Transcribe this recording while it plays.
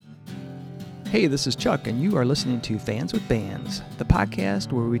Hey, this is Chuck, and you are listening to Fans with Bands, the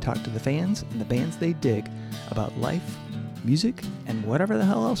podcast where we talk to the fans and the bands they dig about life, music, and whatever the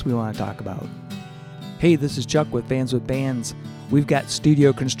hell else we want to talk about. Hey, this is Chuck with Fans with Bands. We've got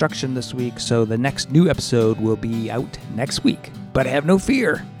studio construction this week, so the next new episode will be out next week. But have no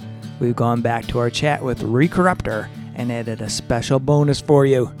fear. We've gone back to our chat with Recorruptor and added a special bonus for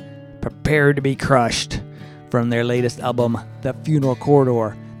you. Prepare to be crushed. From their latest album, The Funeral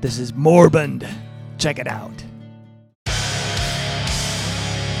Corridor, this is Morbund. Check it out.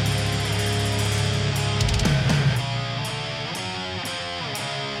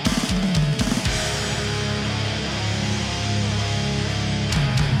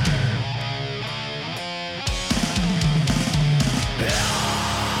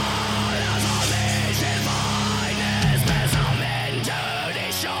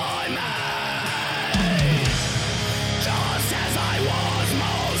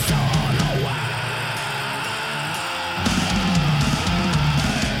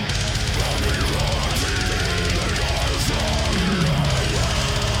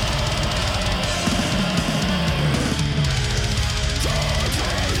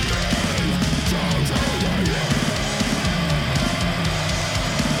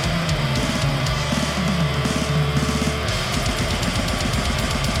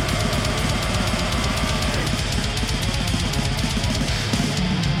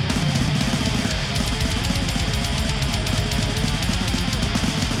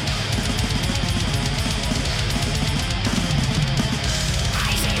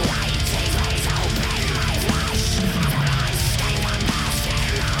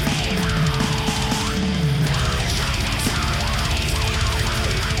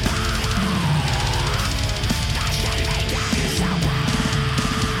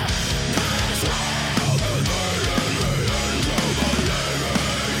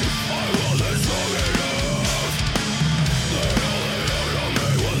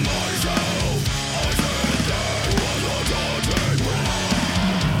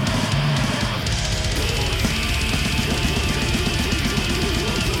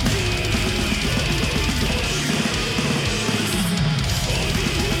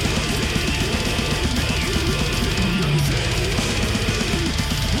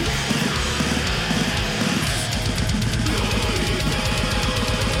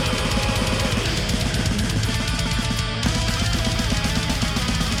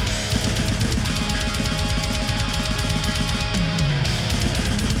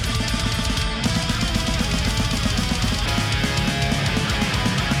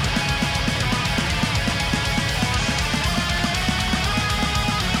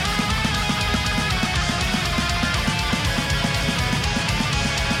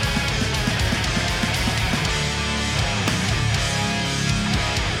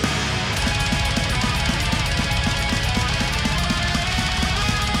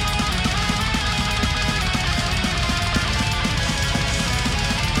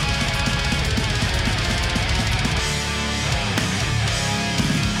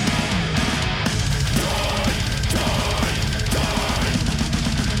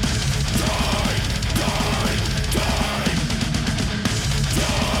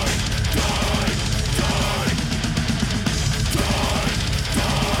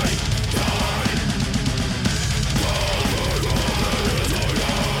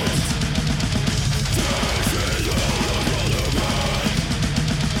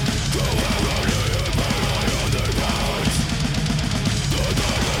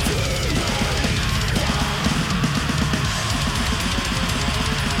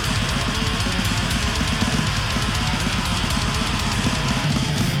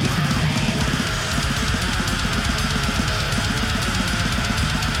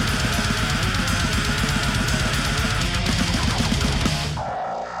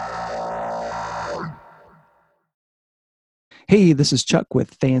 Hey, this is Chuck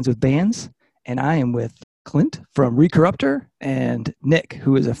with Fans with Bands, and I am with Clint from Recorruptor and Nick,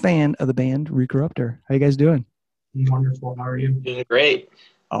 who is a fan of the band Recorruptor. How you guys doing? Wonderful. How are you? Doing great.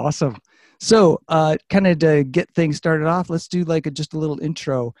 Awesome. So, kind of to get things started off, let's do just a little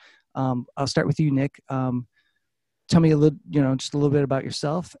intro. I'll start with you, Nick. Tell me just a little bit about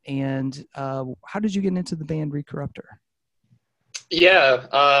yourself, and how did you get into the band Recorruptor? Yeah.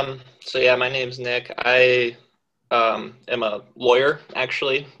 My name's Nick. I am a lawyer,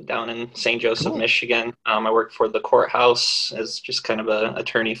 actually, down in St. Joseph, Michigan. I work for the courthouse as just kind of an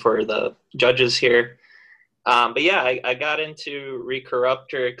attorney for the judges here. I got into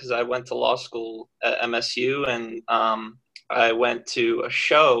Recorruptor because I went to law school at MSU, and I went to a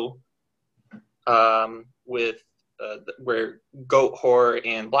show with where Goat Whore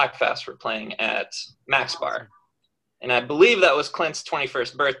and Blackfast were playing at Max Bar. And I believe that was Clint's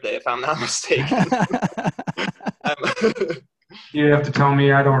 21st birthday, if I'm not mistaken. You have to tell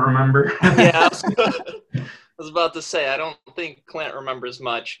me, I don't remember. Yeah, I was about to say, I don't think Clint remembers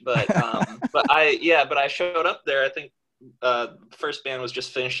much, but I showed up there. I think the first band was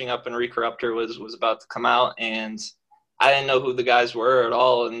just finishing up and Recorruptor was about to come out, and I didn't know who the guys were at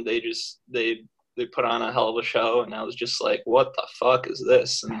all, and they put on a hell of a show, and I was just like, what the fuck is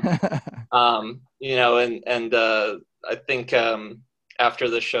this? And I think after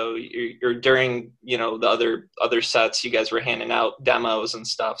the show, you're during, the other sets, you guys were handing out demos and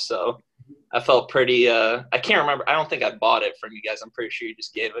stuff. So I felt pretty, I can't remember. I don't think I bought it from you guys. I'm pretty sure you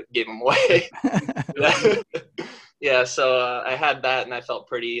just gave them away. Yeah. So I had that, and I felt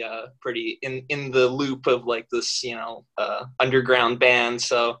pretty in the loop of like this, underground band.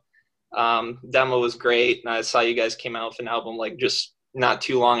 So demo was great. And I saw you guys came out with an album, like just not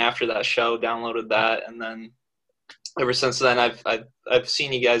too long after that show, downloaded that. And then ever since then, I've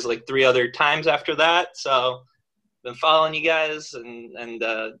seen you guys like 3 other times after that. So been following you guys and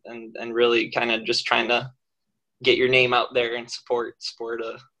really kind of just trying to get your name out there and support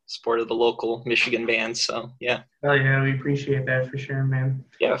of the local Michigan bands. So yeah. Oh yeah, we appreciate that for sure, man.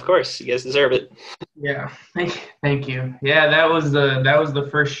 Yeah, of course, you guys deserve it. Yeah, thank you. Yeah, that was the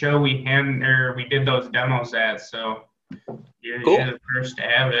first show we did those demos at. So you're the first to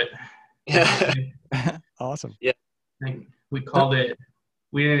have it. Yeah. Awesome. Yeah. We called it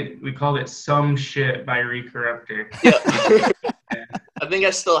Some Shit by Recorruptor. Yeah. I think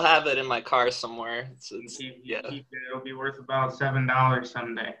I still have it in my car somewhere. It'll be worth about $7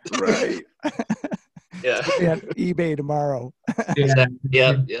 someday. Right. Yeah. On eBay tomorrow. Yeah.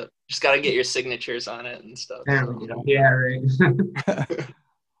 Yeah. Just got to get your signatures on it and stuff. Yeah, right.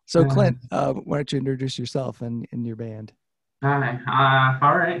 So Clint, why don't you introduce yourself and your band? Hi.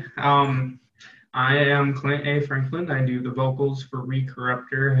 All right. I am Clint A. Franklin. I do the vocals for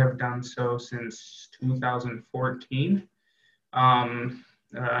Recorruptor. Have done so since 2014.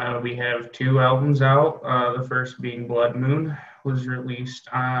 We have 2 albums out. The first being Blood Moon was released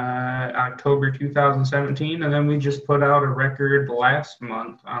October 2017, and then we just put out a record last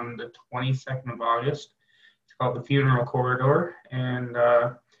month on the 22nd of August. It's called The Funeral Corridor, and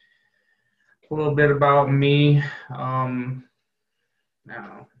a little bit about me.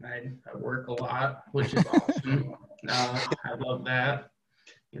 I work a lot, which is awesome. I love that.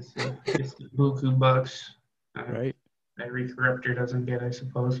 It's the buku bucks. Right. That Recorruptor doesn't get, I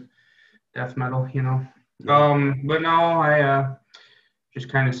suppose. Death metal, But no, I just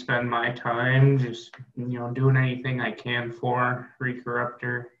kind of spend my time just, doing anything I can for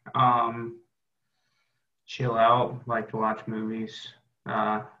Recorruptor. Chill out, like to watch movies.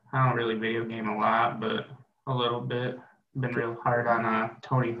 I don't really video game a lot, but a little bit. Been real hard on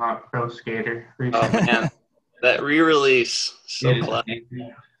Tony Hawk Pro Skater recently. Oh man, that re-release, so good. Yeah.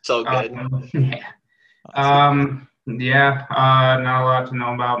 Awesome. Not a lot to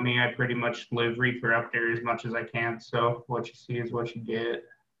know about me. I pretty much live Recorruptor as much as I can. So what you see is what you get.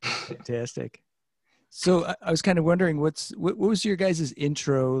 Fantastic. So I was kind of wondering, what was your guys'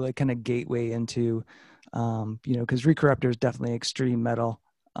 intro, like kind of gateway into, because Recorruptor is definitely extreme metal.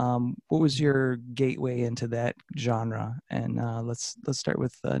 What was your gateway into that genre? And let's start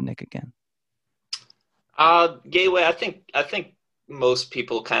with Nick again. Gateway, I think most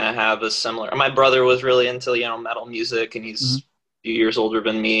people kind of have a similar. My brother was really into metal music, and he's a few years older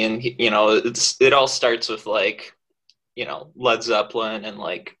than me, and it all starts with like Led Zeppelin and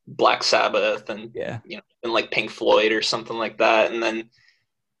like Black Sabbath and and like Pink Floyd or something like that, and then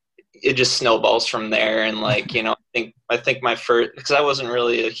it just snowballs from there. And like I think my first, because I wasn't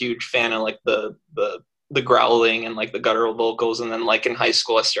really a huge fan of like the growling and like the guttural vocals, and then like in high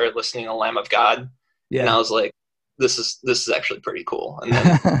school I started listening to Lamb of God, and I was like, this is actually pretty cool. And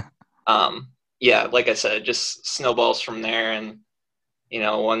then like I said, it just snowballs from there. And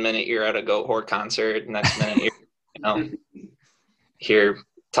 1 minute you're at a Goat Whore concert, next minute you're here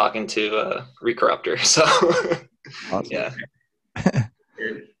talking to Recorruptor. So awesome. Yeah.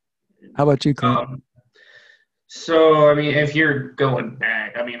 How about you, Clint? So, I mean, if you're going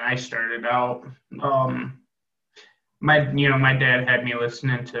back, I started out, my dad had me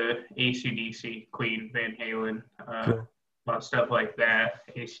listening to AC/DC, Queen, Van Halen, about stuff like that.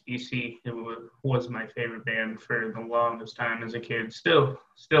 AC/DC was my favorite band for the longest time as a kid. Still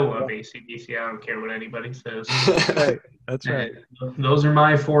love AC/DC. I don't care what anybody says. Right. That's right. Those are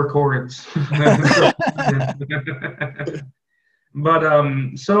my 4 chords. But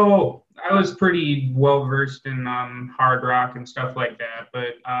so I was pretty well versed in hard rock and stuff like that,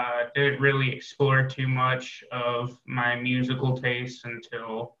 but didn't really explore too much of my musical tastes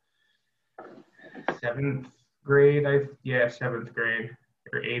until seventh grade. Seventh grade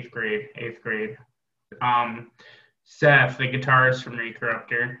or eighth grade. Seth, the guitarist from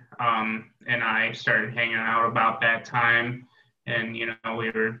Recorruptor, and I started hanging out about that time. And, we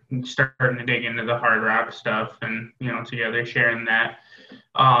were starting to dig into the hard rock stuff and, together sharing that.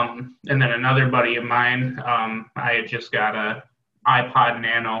 And then another buddy of mine, I had just got a iPod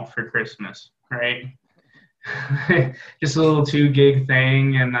Nano for Christmas, right? Just a little 2 gig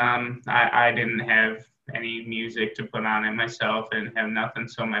thing. And I didn't have any music to put on it myself and have nothing.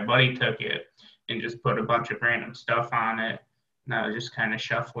 So my buddy took it and just put a bunch of random stuff on it. And I was just kind of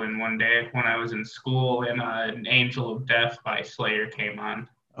shuffling one day when I was in school, and an Angel of Death by Slayer came on.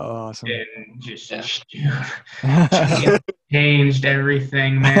 Oh, awesome. And just changed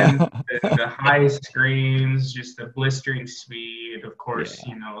everything, man. The high screams, just the blistering speed, of course,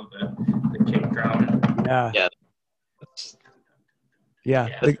 the kick drum. Yeah.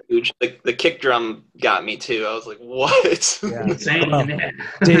 That's huge. The kick drum got me too. I was like, what? Yeah. Insane.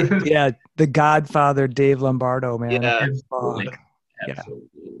 The Godfather, Dave Lombardo, man. Yeah. Absolutely. Yeah.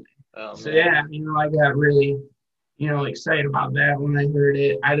 Absolutely. So I got really, excited about that when I heard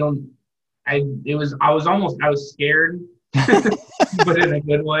it. I was scared, but in a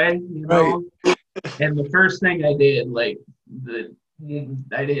good way, Right. And the first thing I did,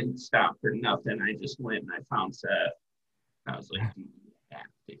 I didn't stop for nothing. I just went and I found Seth. I was like, you have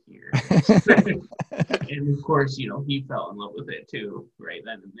to hear this. And of course, he fell in love with it too, right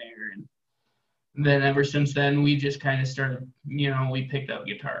then and there. And then ever since then, we just kind of started, we picked up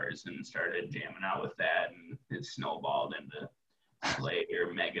guitars and started jamming out with that, and it snowballed into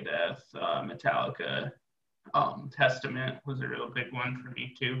Slayer, Megadeth, Metallica. Testament was a real big one for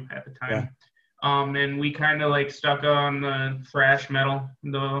me too at the time. And we kind of stuck on the thrash metal,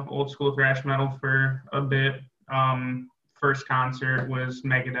 the old school thrash metal for a bit. First concert was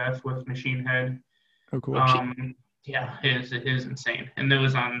Megadeth with Machine Head. Oh, cool. It is insane. And it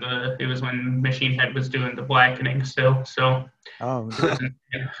was when Machine Head was doing the Blackening still. So it was a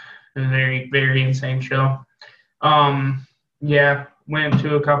very, very insane show. Went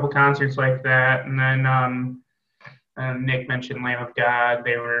to a couple concerts like that. And then Nick mentioned Lamb of God.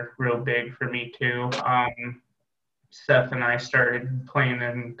 They were real big for me too. Seth and I started playing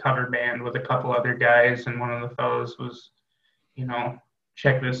in cover band with a couple other guys, and one of the fellows was,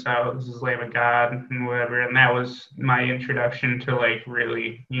 check this out, this is Lamb of God and whatever. And that was my introduction to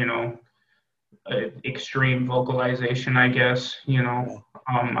really, extreme vocalization, I guess,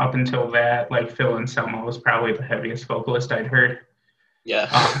 up until that, Phil Anselmo was probably the heaviest vocalist I'd heard.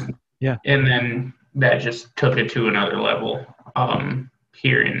 Yeah. And then that just took it to another level.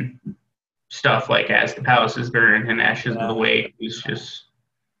 Hearing stuff like As the Palaces Burn and Ashes of the Wake was just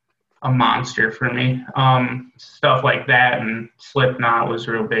a monster for me. Stuff like that, and Slipknot was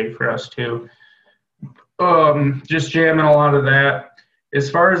real big for us too. Just jamming a lot of that. As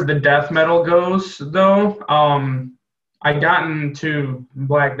far as the death metal goes, though, I got into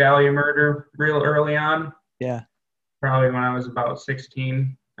Black Dahlia Murder real early on. Yeah. Probably when I was about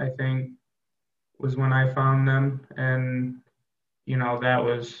 16, I think, was when I found them. And, that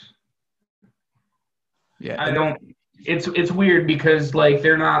was... Yeah. It's weird because,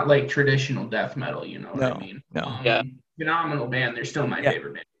 they're not, traditional death metal, what I mean? No. Phenomenal band. They're still my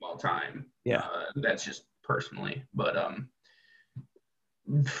favorite band of all time. Yeah. That's just personally. But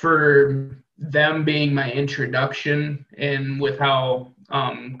for them being my introduction, and with how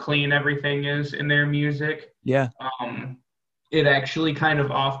clean everything is in their music, it actually kind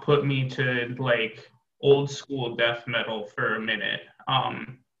of off-put me to old school death metal for a minute.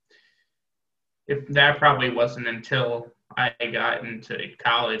 That probably wasn't until I got into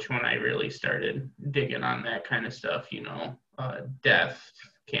college when I really started digging on that kind of stuff, Death,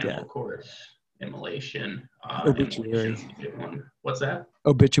 Cannibal Corpse, Immolation. Obituary. What's that?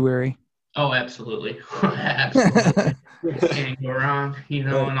 Obituary. Oh, absolutely. Absolutely. Can't go wrong,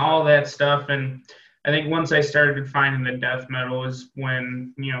 and all that stuff. And I think once I started finding the death metal is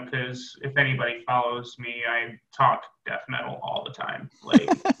when, because if anybody follows me, I talk death metal all the time.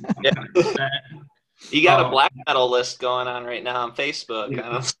 You got a black metal list going on right now on Facebook.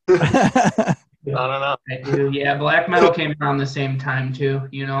 I don't know. I do. Yeah, black metal came around the same time too,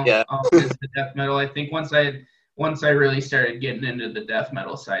 Yeah. As the death metal. I think once I really started getting into the death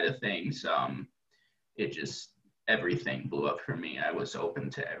metal side of things, it just, everything blew up for me. I was open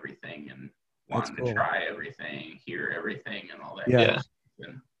to everything and wanted to try everything, hear everything, and all that. Yeah.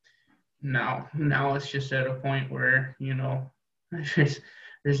 And now it's just at a point where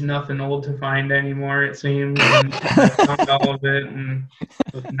there's nothing old to find anymore, it seems. And I found all of it, and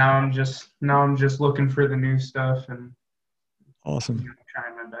now I'm just looking for the new stuff and Awesome.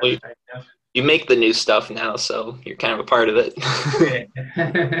 trying my best. Well, I guess. you make the new stuff now, so you're kind of a part of it.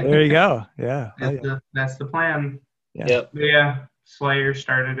 There you go. Yeah. That's the plan. Yeah. Yep. But yeah, Slayer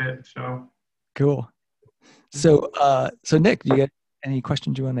started it, so. Cool. So Nick, do you got any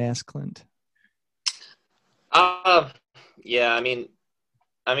questions you want to ask Clint? Yeah, I mean,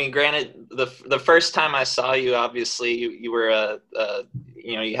 granted, the first time I saw you, obviously you were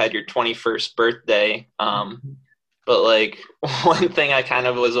you had your 21st birthday. But like one thing I kind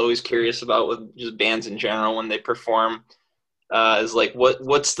of was always curious about with just bands in general when they perform is like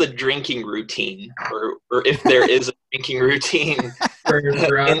what's the drinking routine, or if there is a drinking routine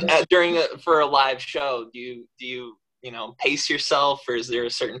for a live show. Do you pace yourself, or is there a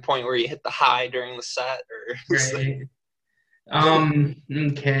certain point where you hit the high during the set? Or right.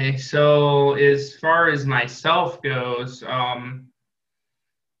 Okay, so as far as myself goes,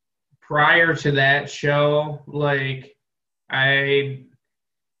 prior to that show, like, I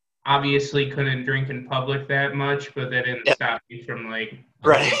obviously couldn't drink in public that much, but that didn't stop me from like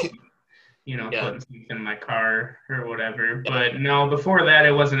right. Putting something in my car or whatever. But no, before that,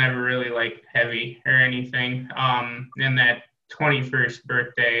 it wasn't ever really like heavy or anything. And that 21st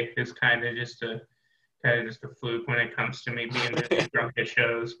birthday is kind of just a fluke when it comes to me being really drunk at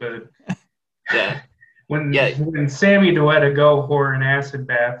shows. But when Sammy DeWitt, Go Whore, and Acid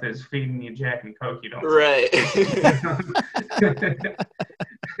Bath is feeding you Jack and Coke, you don't. Right.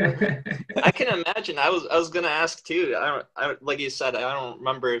 I can imagine. I was gonna ask too. I like you said, I don't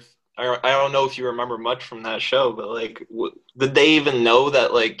remember I don't know if you remember much from that show, but like, did they even know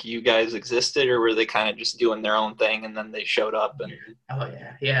that like you guys existed, or were they kind of just doing their own thing and then they showed up? And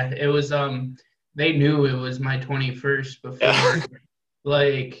yeah, it was they knew it was my 21st before,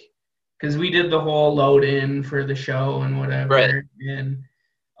 like, because we did the whole load in for the show and whatever, right. And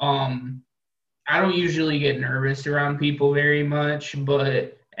I don't usually get nervous around people very much,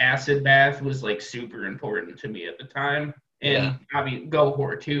 but Acid Bath was like super important to me at the time. And Go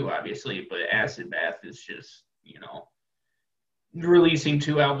Whore too, obviously, but Acid Bath is just, releasing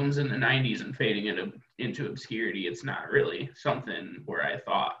 2 albums in the 90s and fading into obscurity. It's not really something where I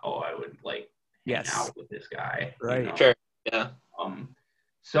thought, I would like hang out with this guy. Right. Sure. Yeah.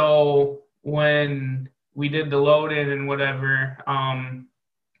 So when we did the load in and whatever,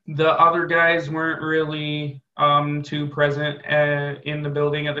 the other guys weren't really too present in the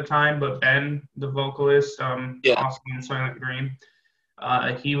building at the time, but Ben, the vocalist, Austin and Silent Green,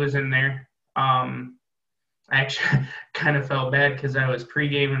 he was in there. I actually kind of felt bad because I was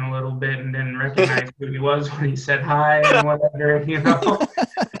pre-gaming a little bit and didn't recognize who he was when he said hi and whatever,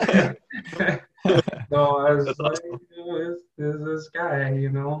 So I was who is this guy, he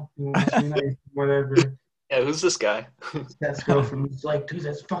wants to be nice, whatever. Yeah, who's this guy? That girlfriend was like, dude,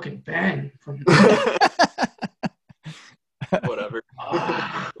 that's fucking Ben from whatever.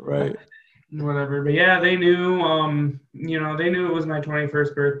 Right. Whatever. But yeah, they knew, they knew it was my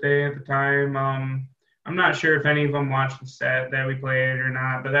 21st birthday at the time. I'm not sure if any of them watched the set that we played or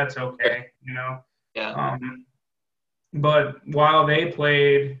not, but that's okay, Yeah. But while they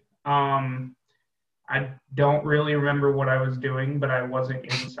played, I don't really remember what I was doing, but I wasn't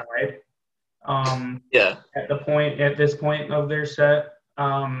inside. At this point of their set.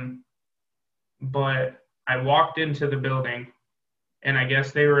 But I walked into the building, and I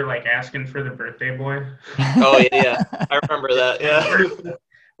guess they were like asking for the birthday boy. Oh yeah, I remember that. Yeah.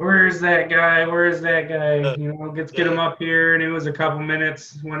 Where's that guy? Let's get him up here. And it was a couple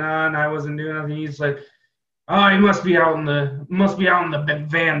minutes went on. I wasn't doing nothing. He's like, oh, he must be out in the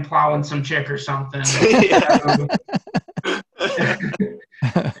van plowing some chick or something.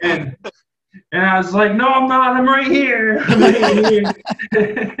 And I was like, no, I'm not. I'm right here.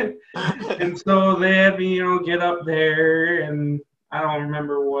 And so they had me, get up there, and I don't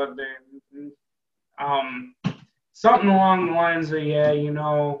remember what they, something along the lines of,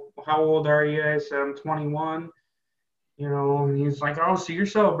 how old are you? I said, I'm 21. And he's like, oh, so you're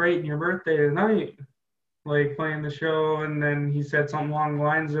celebrating your birthday tonight, like playing the show. And then he said something along the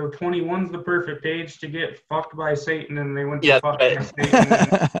lines of 21's the perfect age to get fucked by Satan. And they went to fuck by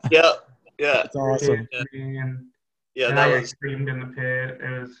Satan. Yeah. That's awesome. And I screamed in the pit.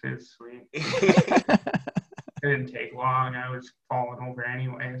 It was sweet. It didn't take long. I was falling over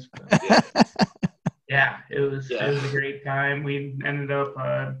anyways. But it was a great time. We ended up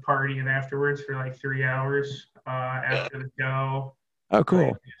partying afterwards for like 3 hours after the show. Oh, cool.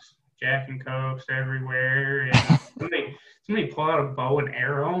 Like, Jack and Cokes everywhere. And somebody pull out a bow and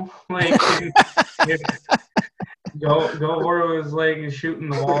arrow. Like, Goldor was like shooting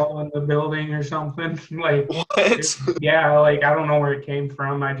the wall in the building or something. Like, What? yeah, like I don't know where it came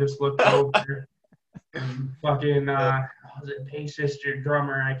from. I just looked over and fucking was it bassist or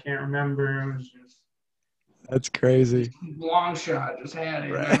drummer? I can't remember. It was just That's crazy. long shot. Just had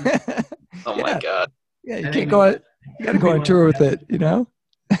it. Right. Oh my God. Yeah, you I can't think go we- on. You got to go on tour with it, you know?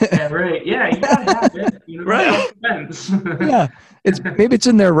 Yeah, right. Yeah, you gotta have it. You know, Right. self-defense. Yeah. Maybe it's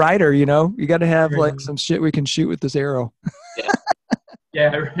in their rider, you know? You got to have like some shit we can shoot with this arrow.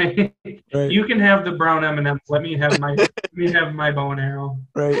 Yeah, right. Right. You can have the brown M&Ms. Let me have my bow and arrow.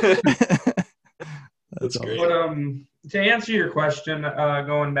 Right. That's great. But to answer your question,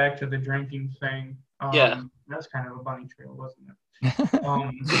 going back to the drinking thing, that's kind of a bunny trail, wasn't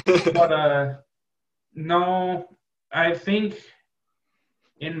it? But no, I think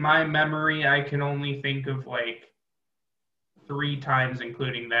in my memory, I can only think of like 3 times,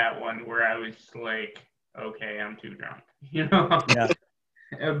 including that one, where I was like, okay, I'm too drunk, you know? Yeah.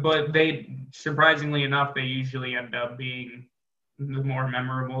 But surprisingly enough, they usually end up being the more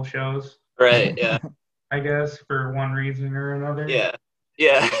memorable shows, Right. Yeah. I guess, for one reason or another. Yeah.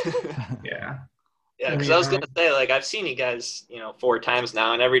 Yeah. Yeah. Yeah. Because I was gonna say, like, I've seen you guys, 4 times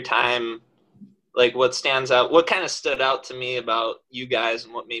now, and every time, like, what kind of stood out to me about you guys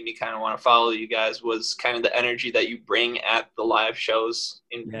and what made me kind of want to follow you guys was kind of the energy that you bring at the live shows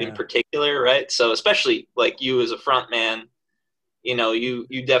in particular, right? So especially like you as a front man,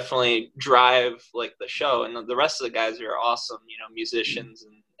 you definitely drive like the show, and the rest of the guys are awesome, musicians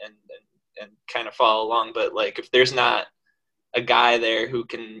and kind of follow along. But like, if there's not a guy there who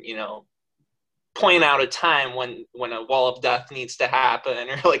can, point out a time when a wall of death needs to happen,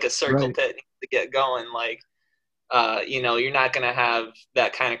 or like a circle pit needs to get going, like, you're not going to have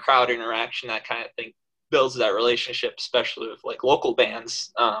that kind of crowd interaction. That kind of thing builds that relationship, especially with like local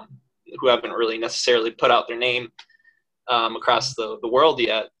bands who haven't really necessarily put out their name across the world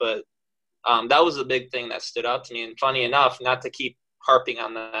yet. But that was a big thing that stood out to me. And funny enough, not to keep harping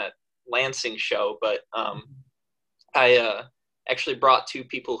on that Lansing show, but I actually brought 2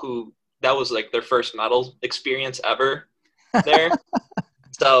 people who that was like their first metal experience ever there.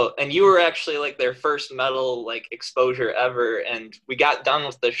 So, and you were actually like their first metal like exposure ever. And we got done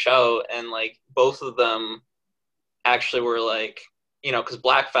with the show, and like both of them actually were like, because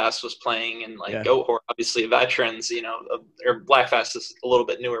Blackfast was playing, and like Goat Whore, obviously veterans, or Blackfast is a little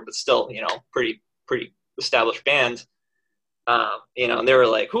bit newer, but still, pretty established band. And they were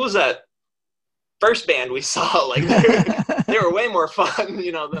like, "Who was that first band we saw?" Like they were way more fun,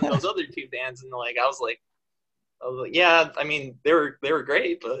 than those other 2 bands. And like I was like, yeah, I mean they were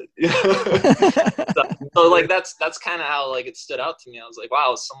great, but so like that's kind of how like it stood out to me. I was like,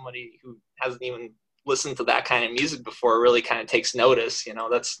 wow, somebody who hasn't even listened to that kind of music before really kind of takes notice.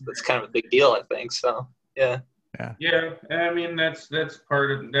 That's kind of a big deal, I think. So yeah. I mean that's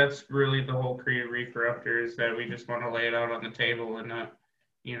really the whole Creative Reefer up there, is that we just want to lay it out on the table, and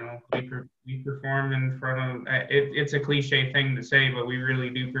we perform in front of it's a cliche thing to say, but we really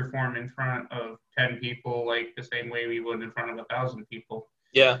do perform in front of 10 people like the same way we would in front of 1,000 people.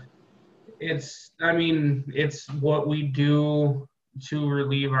 It's what we do to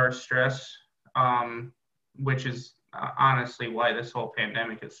relieve our stress, which is honestly why this whole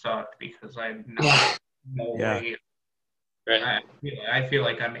pandemic has sucked, because I'm not no way. Right. I feel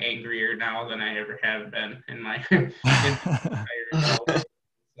like I'm angrier now than I ever have been in my entire life.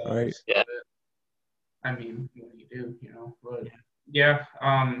 So, right. Yeah. I mean, what do you do, But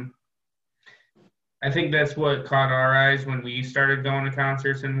I think that's what caught our eyes when we started going to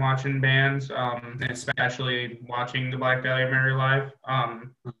concerts and watching bands, especially watching the Black Dahlia Mary live.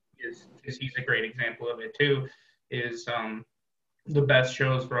 Is he's a great example of it too. Is the best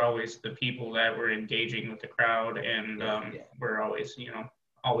shows were always the people that were engaging with the crowd, and were always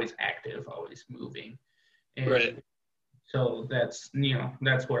always active, always moving. And so that's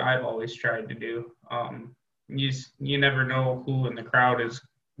what I've always tried to do. You never know who in the crowd is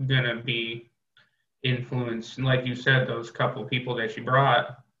gonna be influenced. And like you said, those couple people that you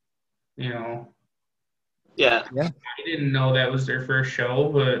brought, Yeah. I didn't know that was their first show,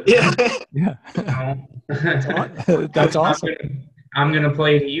 but that's awesome. I'm gonna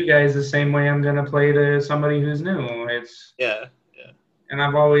play to you guys the same way I'm gonna play to somebody who's new. It's and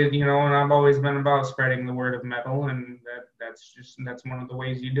I've always been about spreading the word of metal, and that's one of the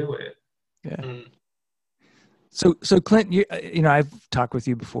ways you do it. Yeah. So Clint, I've talked with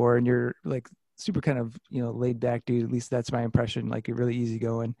you before, and you're like super kind of laid back dude. At least that's my impression. Like you're really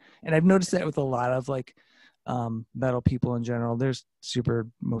easygoing, and I've noticed that with a lot of like metal people in general. They're super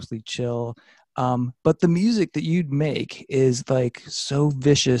mostly chill, but the music that you'd make is like so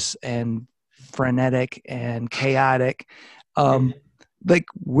vicious and frenetic and chaotic. Like,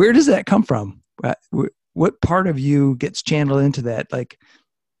 where does that come from? What part of you gets channeled into that? Like,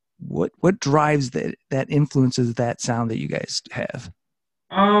 what drives that influences that sound that you guys have?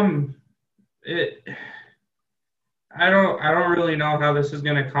 It. I don't really know how this is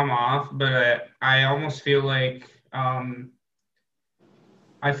gonna come off, but I almost feel like I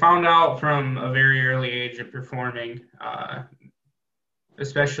found out from a very early age of performing,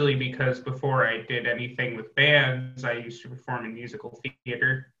 especially because before I did anything with bands, I used to perform in musical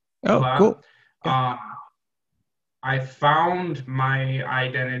theater a lot. Cool. Yeah. I found my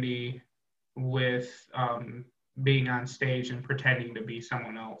identity with being on stage and pretending to be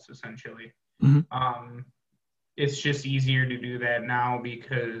someone else, essentially. Mm-hmm. It's just easier to do that now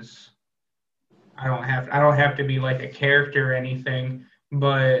because I don't have to be like a character or anything,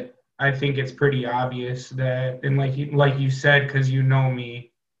 but I think it's pretty obvious that, and like you said, because you know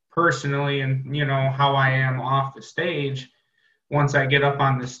me personally and you know how I am off the stage. Once I get up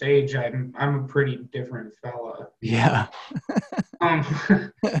on the stage, I'm a pretty different fella. Yeah.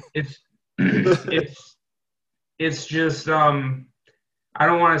 It's it's just I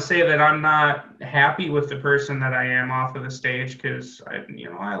don't want to say that I'm not happy with the person that I am off of the stage because I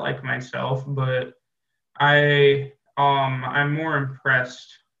like myself, but I'm more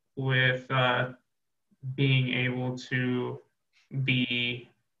impressed with being able to be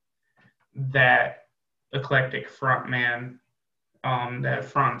that eclectic front man that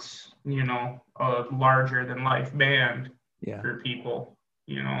fronts a larger than life band for people.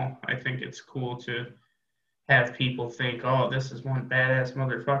 I think it's cool to have people think, oh, this is one badass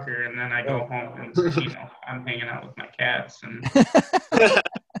motherfucker, and then I go home and I'm hanging out with my cats and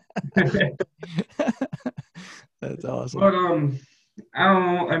That's awesome. But I don't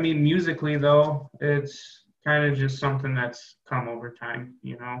know. I mean, musically though, it's kind of just something that's come over time.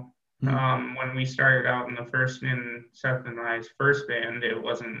 When we started out in Seth and I's first band, it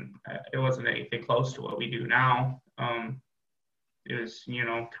wasn't anything close to what we do now. It was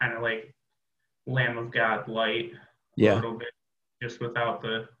kind of like Lamb of God light a little bit, just without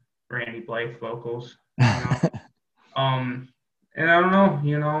the Randy Blythe vocals. And I don't know,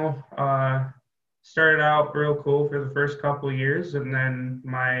 started out real cool for the first couple of years, and then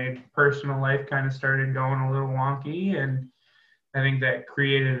my personal life kind of started going a little wonky, and I think that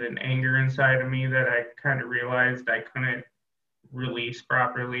created an anger inside of me that I kind of realized I couldn't release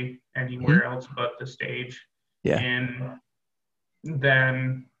properly anywhere else but the stage. Yeah. And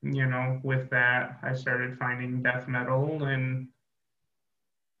then, with that, I started finding death metal and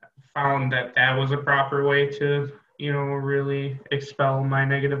found that was a proper way to, really expel my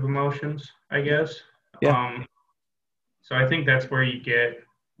negative emotions, I guess. Yeah. So I think that's where you get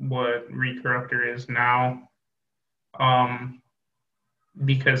what Recorruptor is now.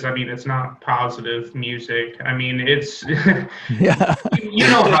 Because it's not positive music. It's yeah.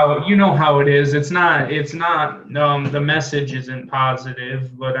 you know how it is. It's not the message isn't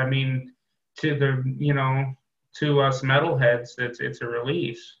positive, but to the to us metalheads, it's a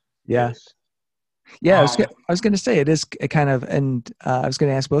release. Yeah. I was going to say it is a kind of, and I was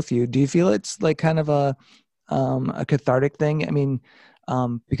going to ask both of you, do you feel it's like kind of a cathartic thing?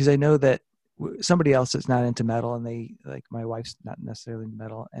 Because I know that somebody else that's not into metal, and they, like, my wife's not necessarily into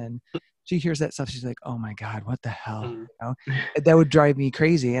metal, and she hears that stuff, she's like, oh my God, what the hell? That would drive me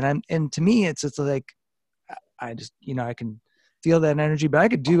crazy. And to me, it's like, I just, I can feel that energy, but I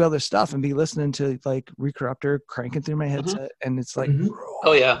could do other stuff and be listening to like Recorruptor cranking through my headset, and it's like,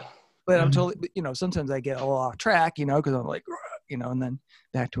 oh yeah. But I'm totally, sometimes I get a little off track, because I'm like, and then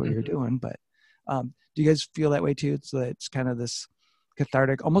back to what you're doing. But do you guys feel that way too? It's kind of this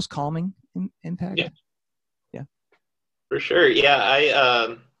cathartic, almost calming impact. Yeah, for sure. Yeah,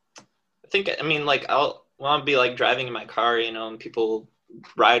 I think I'll be like driving in my car, and people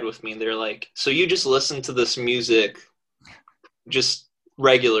ride with me. They're like, so you just listen to this music just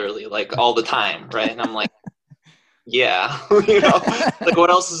regularly, like all the time, right? And I'm like, yeah, like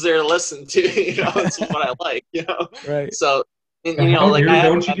what else is there to listen to? It's what I like, Right. So,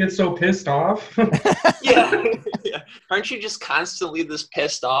 don't you get so pissed off? yeah. Aren't you just constantly this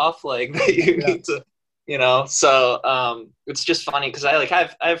pissed off? Like you need to, So it's just funny because I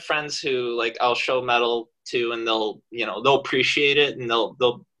have friends who, like, I'll show metal to, and they'll appreciate it, and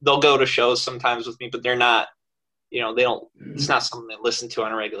they'll go to shows sometimes with me, but they're not, they don't. It's not something they listen to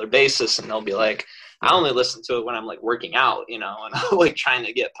on a regular basis, and they'll be like, I only listen to it when I'm like working out, and I'm like trying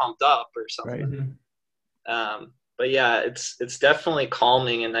to get pumped up or something. Right. But yeah, it's definitely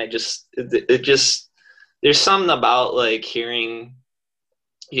calming, and it just there's something about like hearing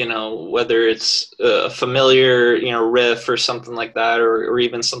you know, whether it's a familiar, you know, riff or something like that, or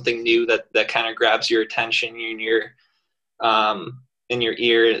even something new that kind of grabs your attention in your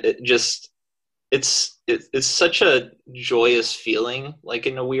ear. It just, it's such a joyous feeling, like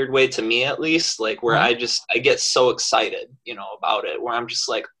in a weird way to me, at least, like where I get so excited, you know, about it, where I'm just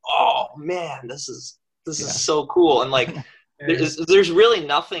like, oh man, this is so cool. And like, there's really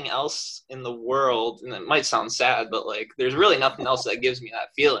nothing else in the world, and it might sound sad, but like there's really nothing else that gives me that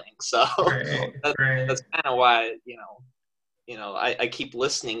feeling. So that's kind of why, I keep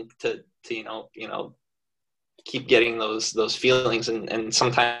listening to keep getting those feelings, and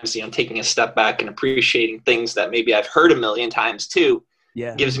sometimes, you know, taking a step back and appreciating things that maybe I've heard a million times too,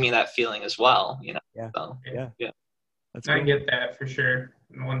 gives me that feeling as well, you know. So, That's I cool. get that for sure,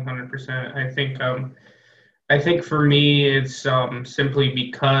 100%. I think for me, it's simply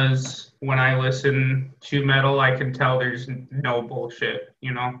because when I listen to metal, I can tell there's no bullshit,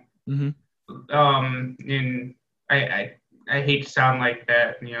 you know. And I hate to sound like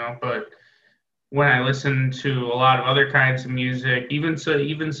that, you know, but when I listen to a lot of other kinds of music, even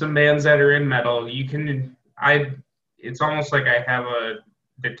some bands that are in metal, it's almost like I have a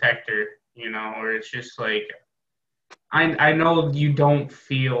detector, you know, where it's just like I know you don't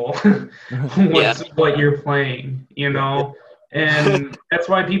feel what you're playing, you know, and that's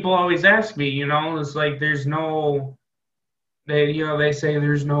why people always ask me, you know, it's like they say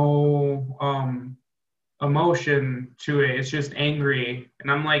there's no emotion to it. It's just angry, and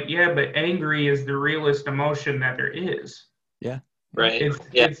I'm like, yeah, but angry is the realest emotion that there is. Yeah, right.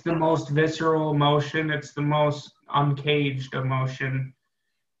 It's the most visceral emotion. It's the most uncaged emotion,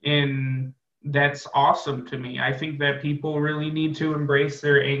 and that's awesome to me. I think that people really need to embrace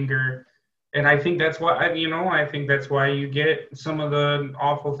their anger, and I think that's why I think that's why you get some of the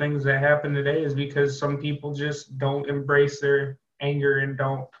awful things that happen today, is because some people just don't embrace their anger and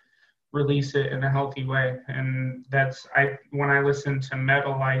don't release it in a healthy way. And when I listen to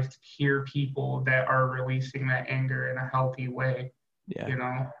metal, I hear people that are releasing that anger in a healthy way. You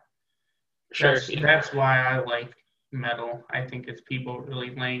know, that's why I like metal. I think it's people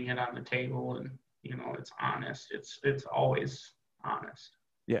really laying it on the table, and you know, it's honest. It's always honest.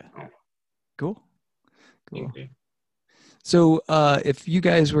 Yeah. So, cool. So if you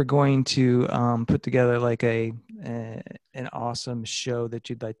guys were going to put together like an awesome show that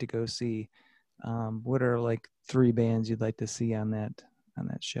you'd like to go see, what are like 3 bands you'd like to see on that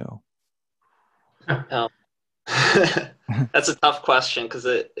show? That's a tough question, because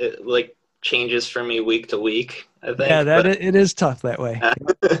it like changes for me week to week, I think. Yeah, it is tough that way.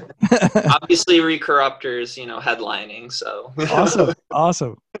 Obviously, Recorruptors, you know, headlining. So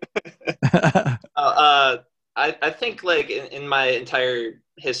awesome. I think like in my entire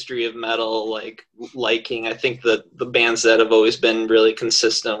history of metal, like liking, I think the bands that have always been really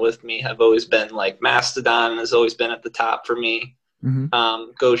consistent with me have always been like Mastodon has always been at the top for me.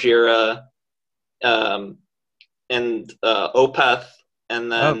 Gojira, and Opeth,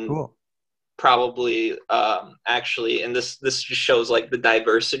 and then probably actually, and this just shows like the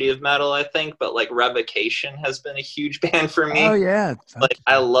diversity of metal, I think, but like Revocation has been a huge band for me. Oh yeah, like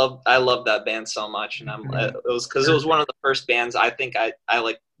I love that band so much, and it was one of the first bands I think I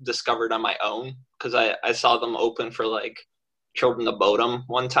like discovered on my own, because I saw them open for like Children of Bodom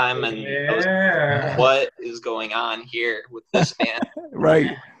one time, and I was like, what is going on here with this band?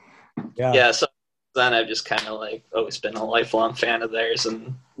 Right. Yeah. So then I've just kind of like always been a lifelong fan of theirs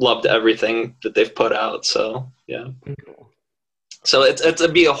and loved everything that they've put out. So yeah. So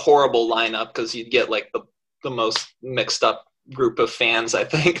it'd be a horrible lineup, because you'd get like the most mixed up group of fans, I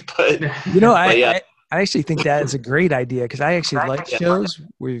think. But I actually think that is a great idea, because I actually like shows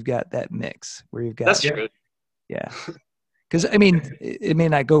where you've got that mix, where you've got that's true. Yeah. Because I mean, it may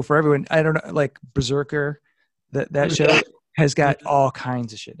not go for everyone. I don't know, like Berserker, that show has got all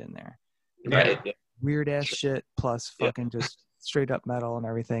kinds of shit in there. Right. Weird ass shit plus fucking just straight up metal and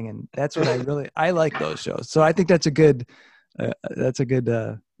everything, and that's what I like those shows. So I think that's a good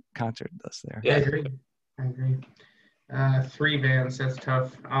concert list there. I agree. 3 bands, that's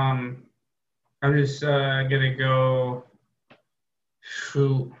tough. I'm just gonna go.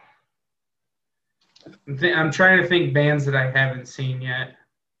 Shoot. I'm trying to think bands that I haven't seen yet.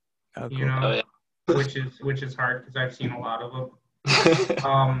 Oh, cool. You know, which is hard, because I've seen a lot of them.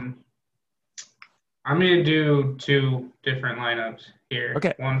 I'm gonna do 2 different lineups here.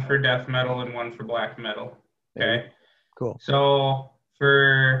 Okay. One for death metal and one for black metal. Okay. Cool. So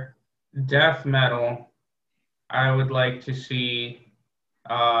for death metal, I would like to see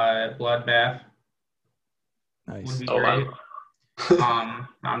Bloodbath. Nice. Would be great. Wow.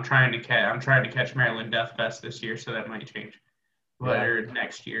 I'm trying to catch Maryland Death Fest this year, so that might change. or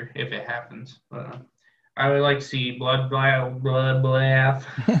next year if it happens. I would like to see Bloodbath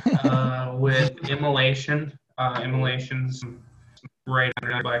with Immolation. Immolation's right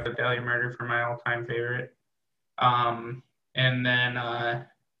under Black Dahlia Murder for my all-time favorite. And then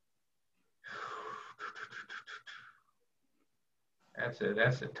that's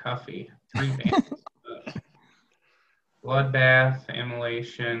a toughie. 3 bands. Bloodbath,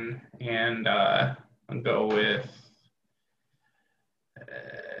 Immolation, and I'll go with.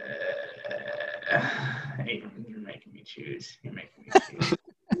 Hey, you're making me choose. I can't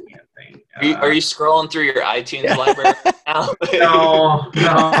think. Are you scrolling through your iTunes library now? No,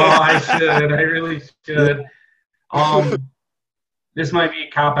 I should. I really should. This might be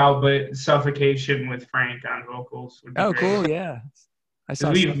a cop out, but Suffocation with Frank on vocals would be great. Cool, yeah. I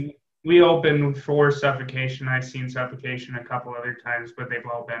saw. We opened for Suffocation. I've seen Suffocation a couple other times, but they've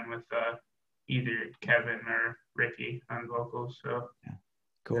all been with either Kevin or Ricky on vocals. So, yeah.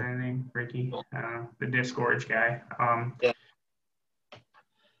 Cool. I think Ricky, the Disgorge guy. Yeah.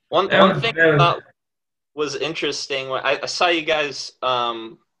 One thing I thought was interesting. I saw you guys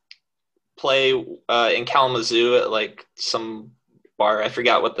play in Kalamazoo at like some bar. I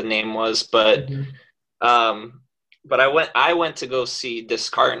forgot what the name was, but but I went to go see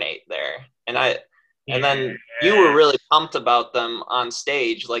Discarnate there, and then you were really pumped about them on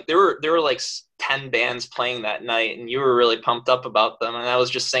stage. Like there were like 10 bands playing that night, and you were really pumped up about them. And I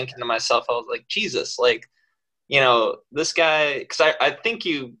was just thinking to myself, I was like, Jesus, like, this guy, because I think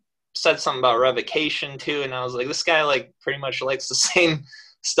you said something about Revocation too, and I was like, this guy like pretty much likes the same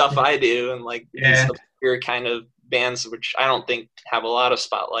stuff I do, and like these obscure kind of bands, which I don't think have a lot of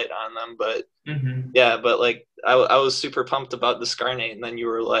spotlight on them, but but like I was super pumped about Discarnate, and then you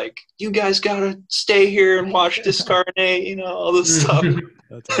were like, you guys gotta stay here and watch Discarnate, all this stuff.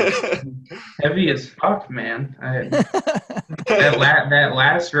 Heavy as fuck, man. That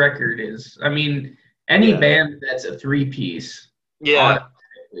last record is, I mean, any band that's a 3-piece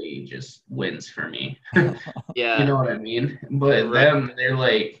automatically just wins for me. Yeah. You know what I mean? But them, they're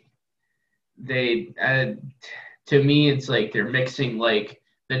like, to me, it's like they're mixing like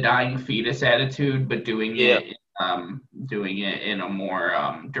the Dying Fetus attitude, but doing it in a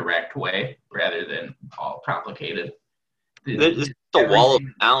more direct way rather than all complicated. There's a wall of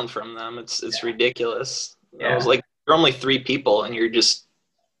sound from them. It's ridiculous. Yeah. I was like, you're only 3 people, and you're just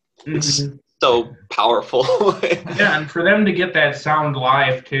it's so powerful. And for them to get that sound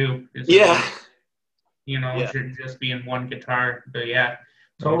live too. Just being one guitar, but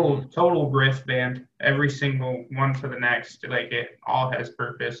total riff band. Every single one for the next, like it all has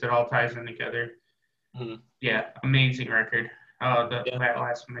purpose. It all ties in together. Yeah, amazing record. That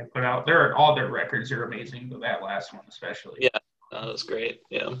last one they put out. All their records are amazing, but that last one especially. Yeah, that was great.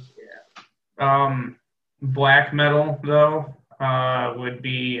 Yeah. Black metal though would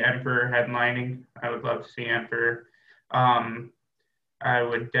be Emperor headlining. I would love to see Emperor. I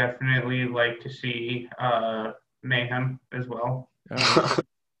would definitely like to see Mayhem as well.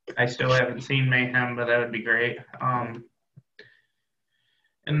 I still haven't seen Mayhem, but that would be great. And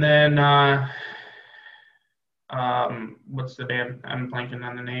then what's the band? I'm blanking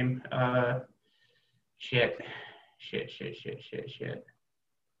on the name. Shit.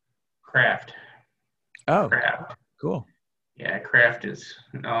 Craft. Oh, Craft. Cool. Yeah, Craft is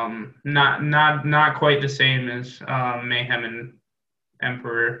not quite the same as Mayhem and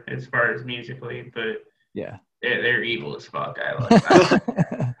Emperor as far as musically, but they're evil as fuck. I like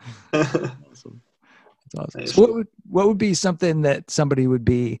that. Awesome. That's awesome. So what would be something that somebody would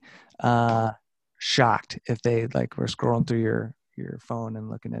be shocked if they like were scrolling through your phone and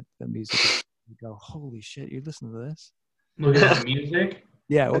looking at the music and go, holy shit, you listen to this? Looking at the music?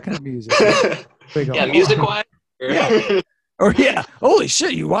 Yeah, what kind of music? Music-wise? Yeah. Or holy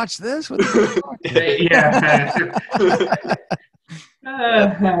shit, you watch this? What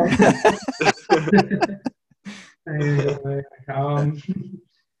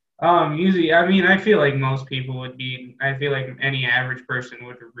Usually, I mean, I feel like most people would be. I feel like any average person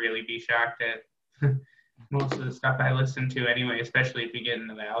would really be shocked at most of the stuff I listen to anyway, especially if you get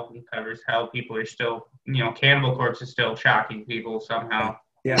into the album covers, how people are still, Cannibal Corpse is still shocking people somehow.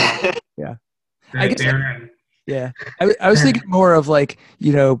 Yeah. I was thinking more of like,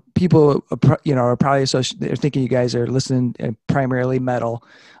 people, are probably they're thinking you guys are listening primarily metal,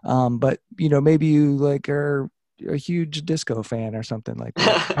 but maybe you like are a huge disco fan or something like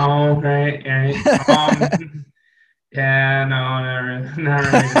that. Oh, right. Yeah, no, not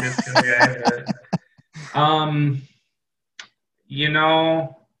really a disco guy, but,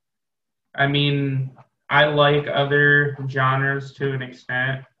 I mean, I like other genres to an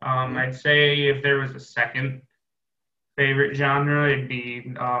extent. I'd say if there was a second favorite genre, it'd be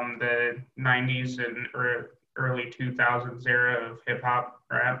the 90s and early 2000s era of hip hop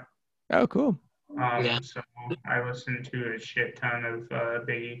rap. Oh, cool. Yeah. So I listened to a shit ton of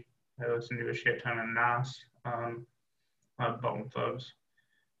Biggie. I listened to a shit ton of Nas, Bone Thugs,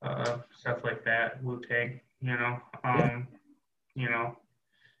 stuff like that, Wu Tang. You know,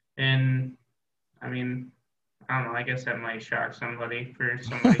 and I mean, I don't know. I guess that might shock somebody for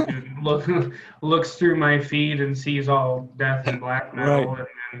somebody who looks through my feed and sees all death and black metal, Right.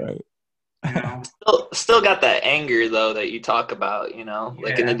 and then, you know, Still got that anger though that you talk about, like in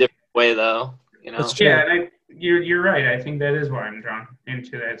a yeah, different way though, That's true. yeah. And you're right. I think that is why I'm drawn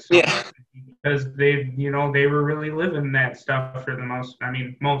into that so Yeah. much, because they were really living that stuff for the most. I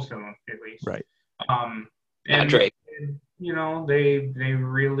mean, most of them at least. Right. Um, Not and Drake. they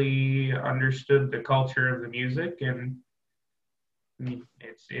really understood the culture of the music, and I mean,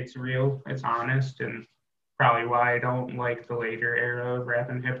 it's real, it's honest, and probably why I don't like the later era of rap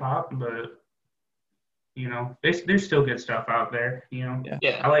and hip hop. But there's still good stuff out there. Yeah.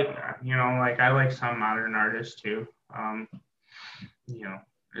 I like that. Like I like some modern artists too. You know,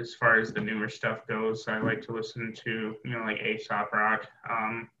 as far as the newer stuff goes, I like to listen to like Aesop Rock.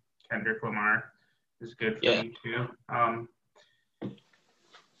 Kendrick Lamar is good for Yeah. me too.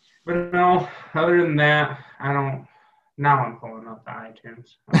 But no, other than that, I don't. Now I'm pulling up the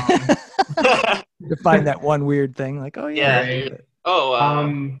iTunes. To find that one weird thing, like, oh yeah. Right. Oh,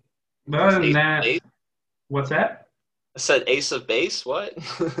 But other than Ace of that, Base? what's that? I said Ace of Base. What?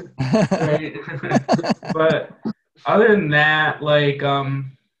 Right. But other than that, like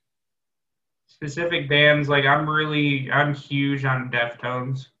specific bands, like I'm huge on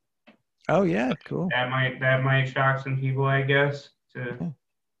Deftones. Oh yeah, cool. That might shock some people, I guess.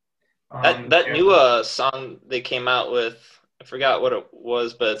 That Yeah. new song they came out with, I forgot what it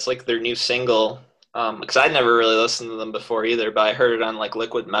was, but it's like their new single. Because I'd never really listened to them before either, but I heard it on like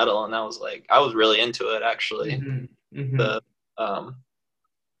Liquid Metal, and I was really into it actually. Mm-hmm. The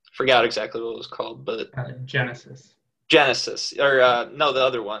forgot exactly what it was called, but Genesis. Or no, the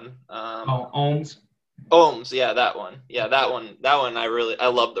other one. Ohms. Ohms, yeah, that one. Yeah, that one. I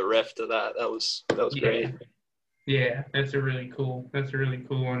love the riff to that. That was great. Yeah, that's a really cool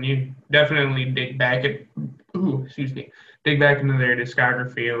one. You definitely dig back into their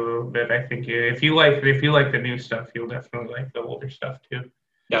discography a little bit. I think if you like the new stuff, you'll definitely like the older stuff too.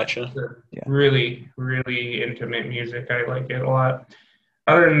 Gotcha. Yeah. Really, really intimate music. I like it a lot.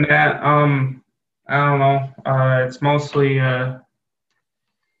 Other than that, I don't know. It's mostly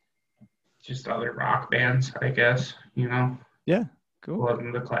just other rock bands, I guess. Yeah, cool.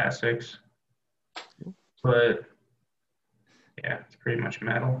 Loving the classics. But yeah, it's pretty much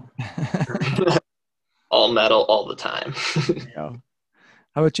metal. All metal all the time. How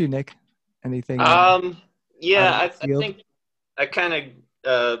about you, Nick? Anything? Yeah, I think I kind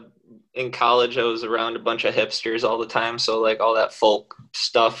of in college I was around a bunch of hipsters all the time, so like all that folk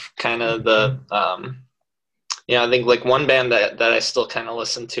stuff, kind of the I think like one band that I still kind of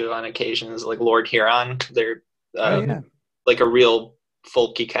listen to on occasion is like Lord Huron. They're like a real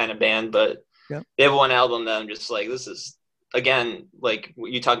folky kind of band, but they have one album that I'm just like, this is, again, like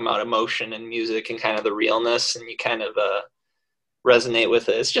you talking about emotion and music and kind of the realness, and you kind of resonate with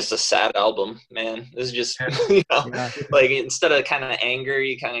it. It's just a sad album, man. It's just like instead of kind of anger,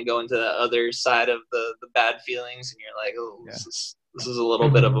 you kind of go into the other side of the bad feelings, and you're like, oh, this is a little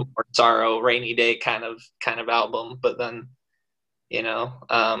bit of a more sorrow, rainy day kind of album. But then,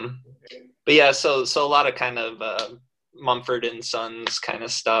 but yeah, so a lot of kind of Mumford and Sons kind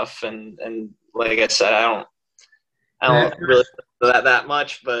of stuff, and like I said, I don't really that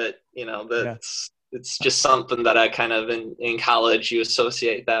much, but it's just something that I kind of in college, you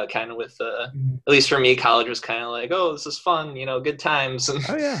associate that kind of with at least for me, college was kind of like, oh, this is fun, good times. And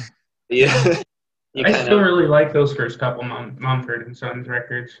I still really like those first couple Mumford and Sons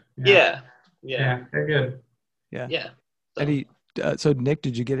records. Yeah, they're good. Yeah. So Nick,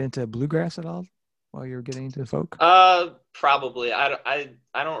 did you get into bluegrass at all while you were getting into folk? Probably. I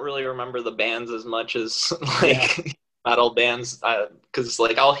don't really remember the bands as much as like metal bands, because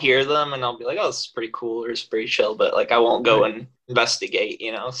like I'll hear them and I'll be like, oh, this is pretty cool or it's pretty chill, but like I won't go and investigate,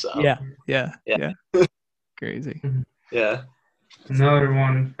 so yeah crazy. Yeah. Another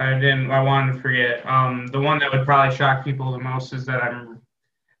one I wanted to forget, the one that would probably shock people the most is that I don't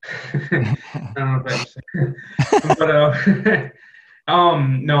know if but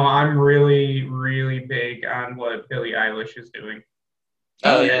no, I'm really, really big on what Billie Eilish is doing.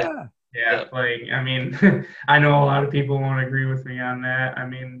 Oh yeah. Yeah, like, I mean, I know a lot of people won't agree with me on that. I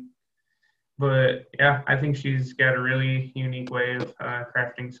mean, but yeah, I think she's got a really unique way of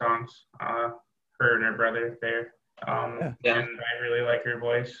crafting songs. Her and her brother there. Yeah. And I really like her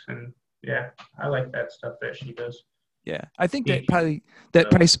voice, and yeah, I like that stuff that she does. Yeah, I think that probably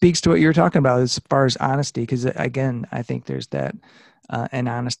speaks to what you're talking about as far as honesty, because again, I think there's that an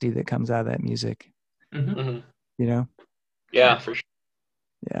honesty that comes out of that music. Mm-hmm. You know. Yeah, for sure.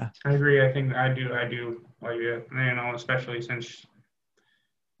 Yeah, I agree. I think I do like it. You know, especially since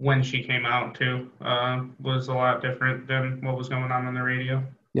when she came out too, was a lot different than what was going on the radio.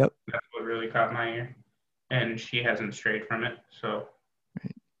 Yep. That's what really caught my ear, and she hasn't strayed from it. So,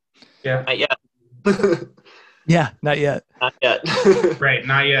 yeah. Not yet. Yeah, not yet. Not yet. Right,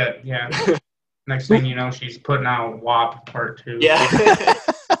 not yet. Yeah. Next thing you know, she's putting out WAP Part 2. Yeah.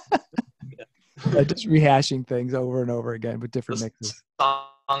 Just rehashing things over and over again with different mixes. Song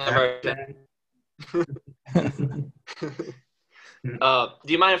of our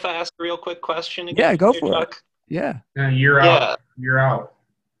do you mind if I ask a real quick question again? Yeah, go for it. Yeah. You're out. You're out.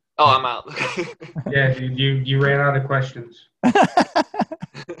 Oh, I'm out. Yeah, dude, you ran out of questions. All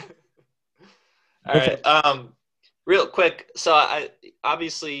right. Real quick. So I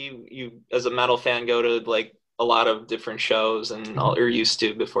obviously you as a metal fan go to like a lot of different shows and all you're used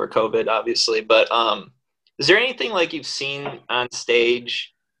to before COVID, obviously. But is there anything like you've seen on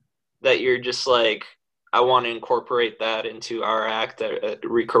stage that you're just like, I want to incorporate that into our act at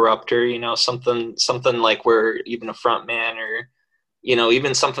Recorruptor, you know, something like where even a front man or, you know,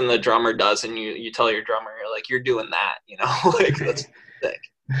 even something the drummer does and you tell your drummer, like, you're doing that, you know, like that's sick.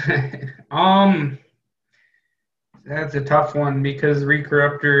 That's a tough one because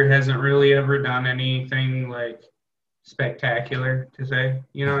Recorruptor hasn't really ever done anything like spectacular to say,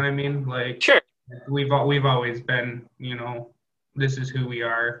 you know what I mean? Like, sure. We've always been, you know, this is who we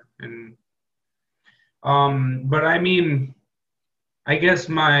are. And but I mean, I guess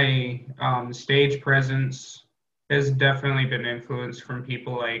my stage presence has definitely been influenced from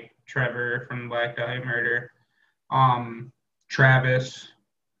people like Trevor from Black Dahlia Murder, Travis,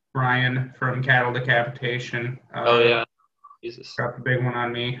 Ryan from Cattle Decapitation. Oh yeah, Jesus, got the big one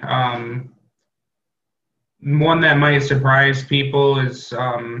on me. One that might surprise people is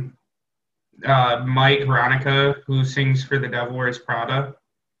Mike Ronica, who sings for The Devil Wears Prada.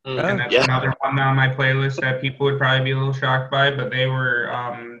 And that's another one on my playlist that people would probably be a little shocked by, but they were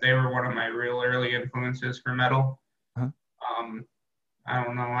one of my real early influences for metal. Uh-huh. I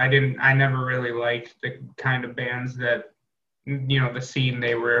don't know. I never really liked the kind of bands that, you know, the scene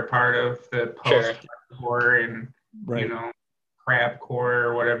they were a part of, the post-hardcore and, you know, crapcore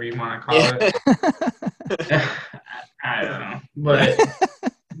or whatever you want to call it. I don't know. But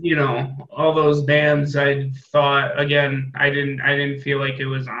you know, all those bands, I thought, again, I didn't feel like it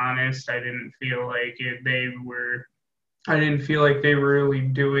was honest. I didn't feel like they were really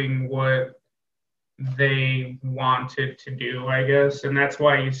doing what they wanted to do, I guess. And that's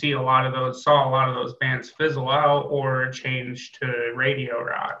why you saw a lot of those bands fizzle out or change to radio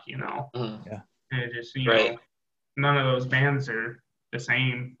rock, you know. Yeah. And it just, you know, none of those bands are the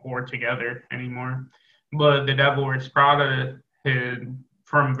same or together anymore. But The Devil Wears Prada had,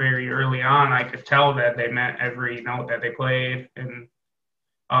 from very early on, I could tell that they meant every note that they played, and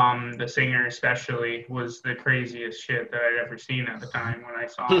the singer especially was the craziest shit that I'd ever seen at the time when I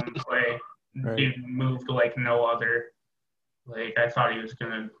saw him play. Right. He moved like no other. Like I thought he was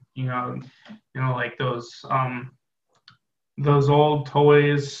gonna, you know, like those old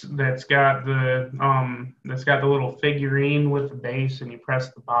toys that's got the little figurine with the bass, and you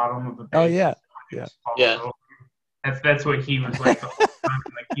press the bottom of the bass. Oh yeah, yeah. That's what he was like the whole time.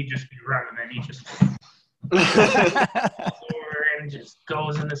 Like he'd just be running and he just and just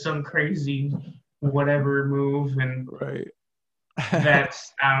goes into some crazy whatever move, and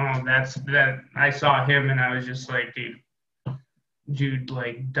that's that I saw him and I was just like, dude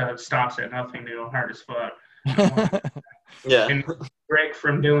like stops at nothing to go hard as fuck. Yeah. And Greg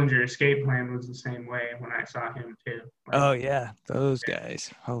from Dillinger Escape Plan was the same way when I saw him too. Like, oh yeah, those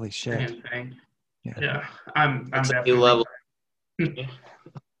guys. Holy shit. Same thing. Yeah. Yeah. I'm definitely a new level.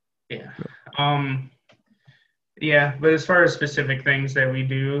 Yeah. Yeah, but as far as specific things that we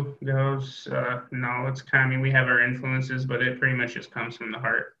do goes, no, it's kind of, I mean, we have our influences, but it pretty much just comes from the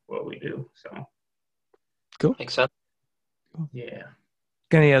heart, what we do. So cool. Makes sense. Yeah.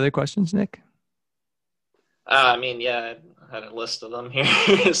 Got any other questions, Nick? I mean, yeah, I had a list of them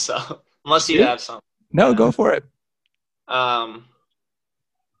here. So unless you have some. No, go for it. I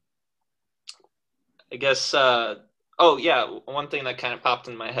guess one thing that kind of popped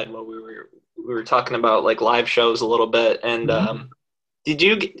in my head while we were talking about like live shows a little bit, and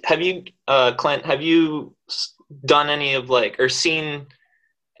Clint, have you done any of like or seen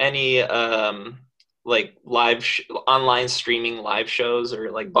any like live online streaming live shows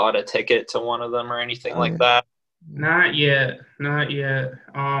or like bought a ticket to one of them or anything that? Not yet.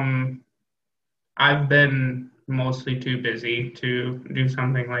 I've been mostly too busy to do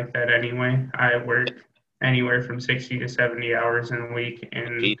something like that anyway. I work anywhere from 60 to 70 hours in a week,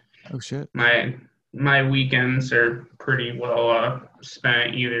 and Oh shit. my weekends are pretty well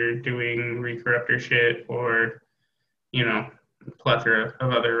spent either doing recorruptor shit or, you know, a plethora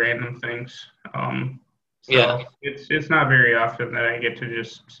of other random things. So Yeah. it's not very often that I get to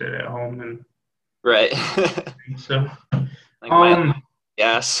just sit at home and Right. so Like my um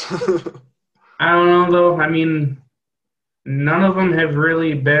yes. I don't know though. I mean, none of them have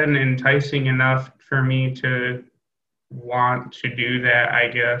really been enticing enough for me to want to do that, I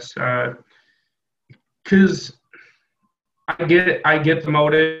guess. Because I get the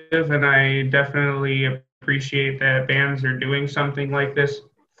motive, and I definitely appreciate that bands are doing something like this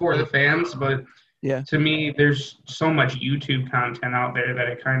for the fans. But Yeah. to me, there's so much YouTube content out there that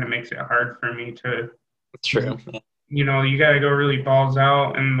it kind of makes it hard for me to, That's true. you got to go really balls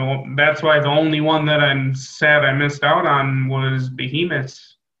out, and that's why the only one that I'm sad I missed out on was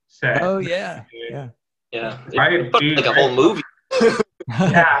Behemoth's set. Oh yeah. Yeah. Yeah. Dude, Like a whole movie.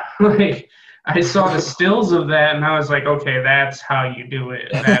 yeah, like I saw the stills of that, and I was like, okay, that's how you do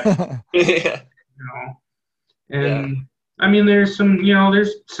it. That, Yeah. Yeah. and I mean, there's some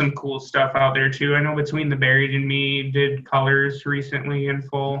cool stuff out there too. I know Between the Buried and Me did Colors recently in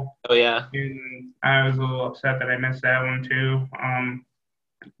full, Oh yeah. and I was a little upset that I missed that one too.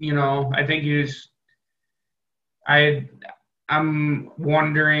 I think I I'm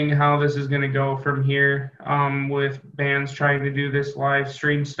wondering how this is going to go from here with bands trying to do this live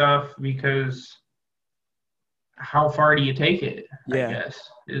stream stuff, because how far do you take it? Yeah. I guess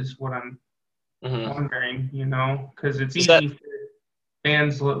is what I'm Mhm. wondering, because it's Is that- easy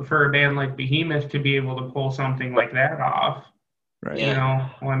for a band like Behemoth to be able to pull something like that off. Right. Yeah.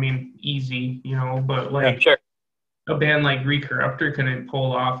 Well, I mean, easy, but like Sure. a band like Recorruptor couldn't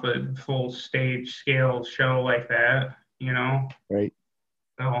pull off a full stage scale show like that, Right.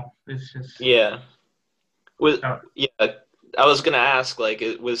 So it's just Yeah. Was Oh. yeah. I was gonna ask, like,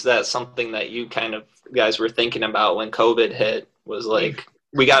 was that something that you guys were thinking about when COVID hit? Was like,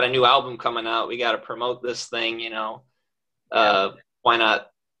 we got a new album coming out, we got to promote this thing, why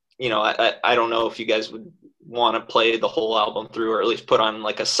not? I don't know if you guys would want to play the whole album through, or at least put on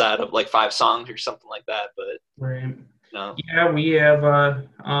like a set of like 5 songs or something like that. But Right. no. Yeah, we have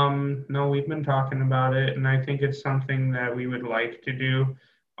no, we've been talking about it, and I think it's something that we would like to do.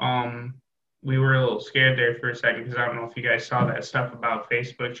 We were a little scared there for a second because I don't know if you guys saw that stuff about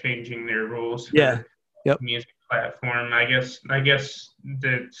Facebook changing their rules for Yeah. Yep. music platform. I guess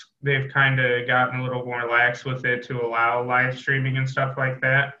that they've kind of gotten a little more lax with it to allow live streaming and stuff like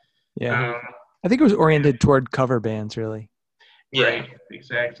that. Yeah. I think it was oriented toward cover bands, really. Yeah. Right,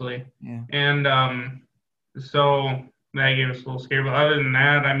 exactly. Yeah. And so that gave us a little scared. But other than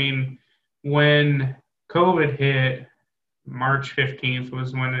that, I mean, when COVID hit, March 15th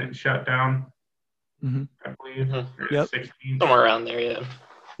was when it shut down, Mm-hmm. I believe. Mhm. Or Yep. 16th. Somewhere around there, yeah.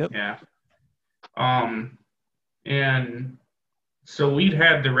 Yep. Yeah. And so we'd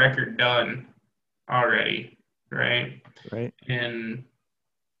had the record done already, right? Right. And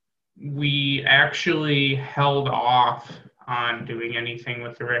we actually held off on doing anything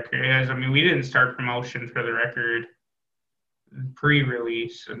with the record. I mean, we didn't start promotion for the record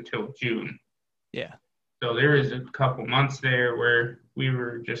pre-release until June. Yeah. So there was a couple months there where we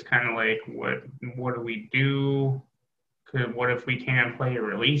were just kind of like, what do we do? What if we can't play a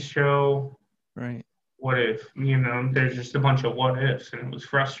release show? Right. What if, there's just a bunch of what ifs, and it was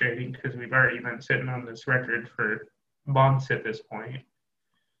frustrating because we've already been sitting on this record for months at this point,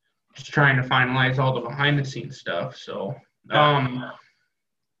 just trying to finalize all the behind the scenes stuff. So, and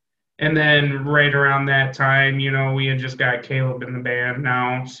then right around that time, we had just got Caleb in the band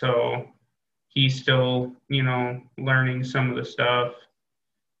now, so he's still, learning some of the stuff.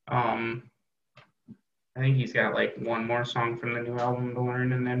 I think he's got like one more song from the new album to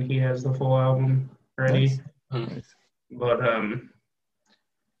learn, and then he has the full album ready. Nice. But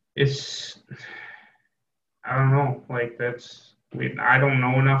it's, I don't know, like I don't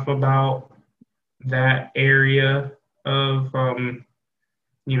know enough about that area of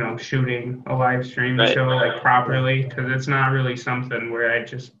shooting a live stream show like properly, because it's not really something where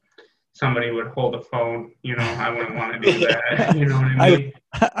somebody would hold a phone. I wouldn't want to do that. You know what I mean?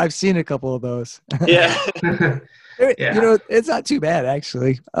 I've seen a couple of those. Yeah. Yeah. It's not too bad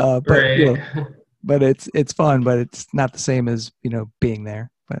actually. But Right. but it's fun, but it's not the same as being there.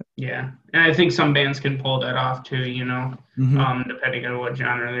 But yeah, and I think some bands can pull that off too. Mhm. Depending on what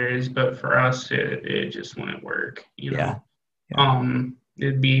genre there is. But for us, it just wouldn't work. Yeah.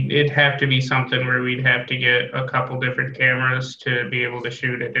 it'd have to be something where we'd have to get a couple different cameras to be able to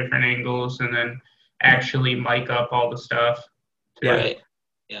shoot at different angles and then actually mic up all the stuff. Yeah. Right.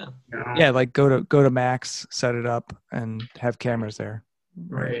 Yeah. You know? Yeah, like go to Max, set it up, and have cameras there.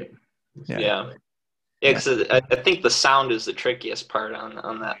 Right. Yeah. Because I think the sound is the trickiest part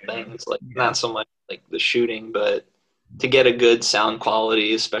on that thing. It's like not so much like the shooting, but to get a good sound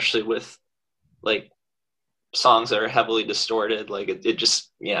quality, especially with like songs that are heavily distorted, like it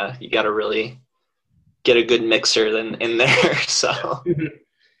just, yeah, you got to really get a good mixer then in there. So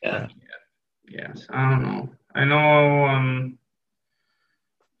yeah. Yes, I don't know. I know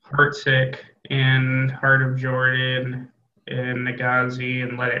Heartsick and Heart of Jordan and Nagazi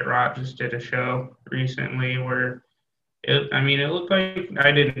and Let It Rot just did a show recently where it looked like,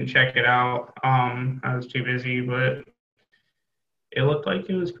 I didn't check it out. I was too busy, but it looked like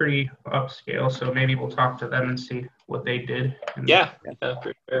it was pretty upscale, so maybe we'll talk to them and see what they did. Yeah,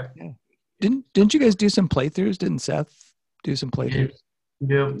 for sure. Yeah. Didn't you guys do some playthroughs? Didn't Seth do some playthroughs?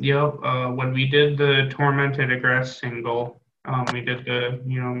 Yep. When we did the Tormented Aggress single, we did the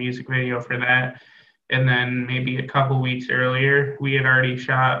music video for that, and then maybe a couple weeks earlier, we had already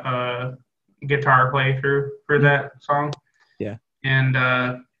shot a guitar playthrough for that song. Yeah. And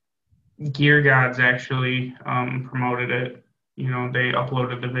Gear Gods actually promoted it. They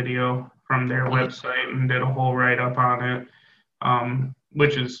uploaded the video from their website and did a whole write-up on it,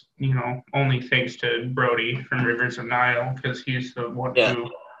 which is, only thanks to Brody from Rivers of Nile, because he's the one who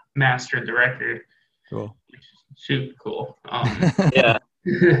mastered the record. Cool. Which is super cool. Yeah.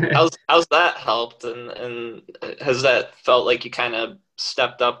 How's that helped? And has that felt like you kind of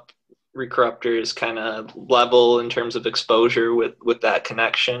stepped up Recorruptor's kind of level in terms of exposure with that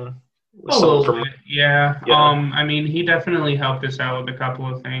connection? A little bit, yeah. He definitely helped us out with a couple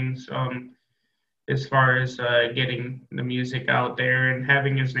of things. As far as getting the music out there and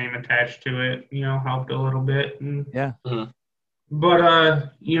having his name attached to it, helped a little bit. Yeah. Mm-hmm. But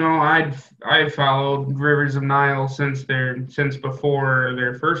I followed Rivers of Nile since before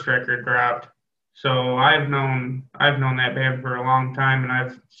their first record dropped. So I've known that band for a long time, and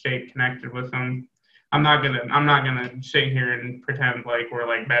I've stayed connected with them. I'm not gonna sit here and pretend like we're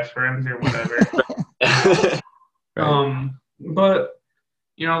like best friends or whatever. Right. But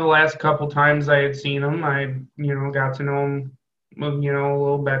the last couple times I had seen him, I got to know him a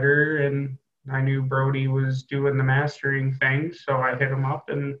little better, and I knew Brody was doing the mastering thing, so I hit him up,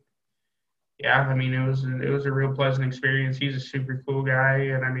 and yeah, it was a real pleasant experience. He's a super cool guy,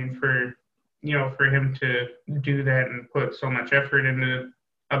 and for him to do that and put so much effort into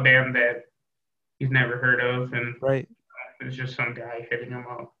a band that he's never heard of, and right. it's just some guy hitting him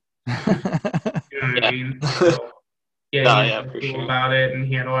up. You know what I mean? So, he was cool sure. about it, and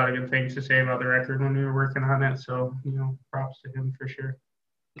he had a lot of good things to say about the record when we were working on it. So, props to him for sure.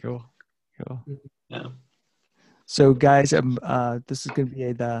 Cool. Yeah. So, guys, this is going to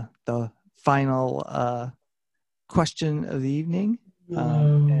be the final question of the evening.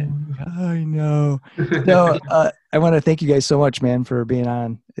 I know. So, I want to thank you guys so much, man, for being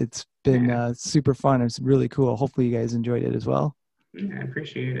on. It's been super fun. It's really cool. Hopefully, you guys enjoyed it as well. Yeah, I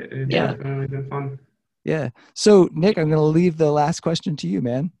appreciate it. It's definitely been fun. Yeah. So, Nick, I'm going to leave the last question to you,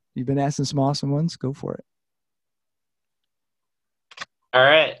 man. You've been asking some awesome ones. Go for it. All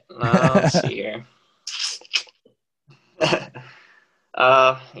right. Let's see here.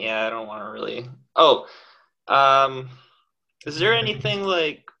 I don't want to really. Is there anything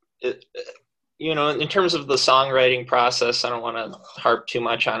like, in terms of the songwriting process? I don't want to harp too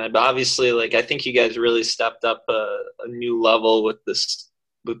much on it, but obviously, like, I think you guys really stepped up a new level with this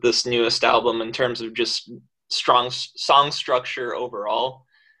newest album in terms of just strong song structure overall.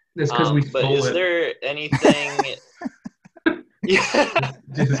 That's because we stole but is there anything?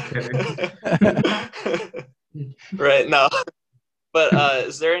 Just kidding. Right, no. But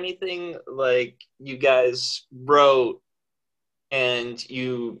is there anything like you guys wrote and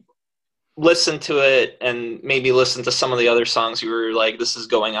you listened to it and maybe listened to some of the other songs, you were like, this is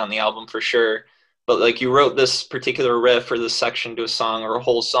going on the album for sure, but like you wrote this particular riff or this section to a song or a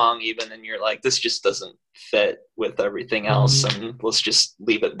whole song even, and you're like, this just doesn't fit with everything else, and let's just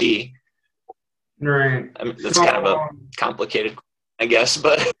leave it be? Right. That's kind of a complicated, I guess,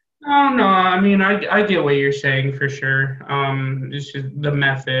 but oh no, I get what you're saying for sure. It's just the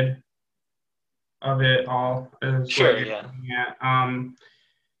method of it all is sure, what yeah.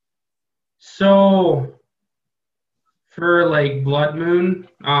 So for like Blood Moon,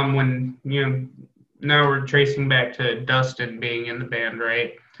 when now we're tracing back to Dustin being in the band,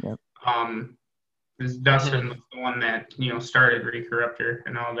 right? Yep. Because Dustin was the one that started Recorruptor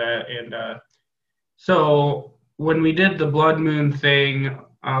and all that, and so when we did the Blood Moon thing,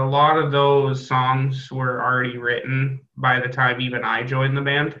 a lot of those songs were already written by the time even I joined the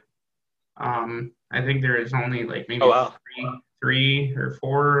band. I think there is only like maybe three or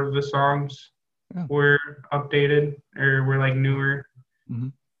four of the songs were updated or were like newer.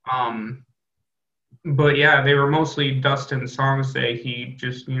 Mm-hmm. But yeah, they were mostly Dustin's songs that he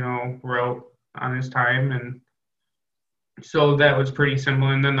just, wrote on his time. And so that was pretty simple.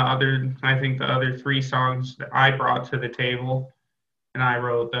 And then I think the other three songs that I brought to the table and I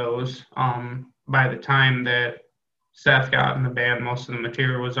wrote those, by the time that Seth got in the band, most of the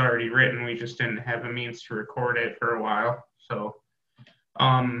material was already written. We just didn't have a means to record it for a while. So,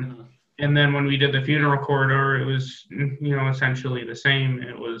 and then when we did the Funeral Corridor, it was, essentially the same.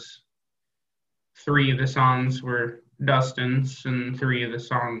 It was 3 of the songs were Dustin's, and 3 of the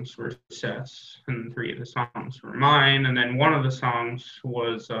songs were Seth's, and 3 of the songs were mine. And then one of the songs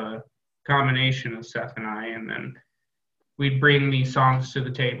was a combination of Seth and I. And then we'd bring these songs to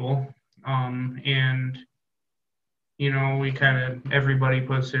the table, and we everybody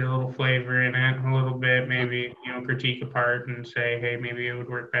puts their little flavor in it a little bit, maybe, critique a part and say, hey, maybe it would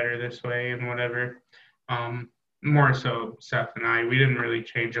work better this way and whatever. More so Seth and I, we didn't really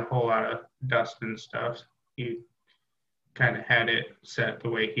change a whole lot of Dustin stuff. He kind of had it set the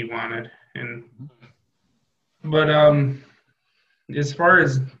way he wanted. But as far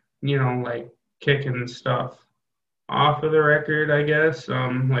as, like kicking stuff off of the record, I guess,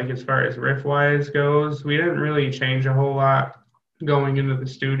 like as far as riff wise goes, we didn't really change a whole lot going into the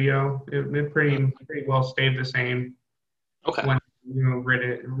studio. It pretty well stayed the same. Okay. When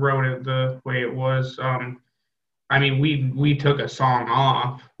wrote it the way it was. I mean, we took a song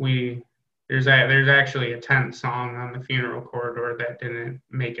off. There's actually a 10th song on the Funeral Corridor that didn't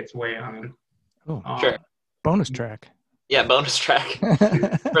make its way on. Oh, sure. Bonus track. Yeah, bonus track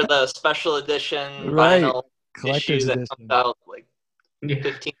for the special edition vinyl collector's issue that edition. comes out like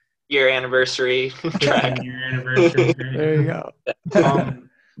 15-year anniversary track. 15-year anniversary. There you go.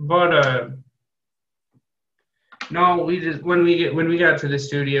 But no, we just when we got to the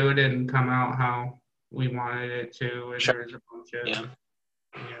studio, it didn't come out how we wanted it to. And Sure. There was a bunch of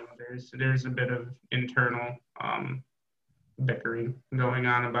there's a bit of internal bickering going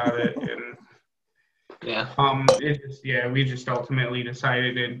on about it, and we just ultimately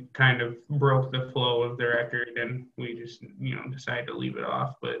decided it kind of broke the flow of the record, and we just decided to leave it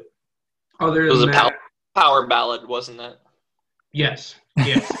off. But other than that, power ballad, wasn't it? Yes.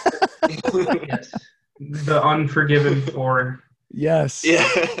 Yes. The Unforgiven 4. Yes. Yeah.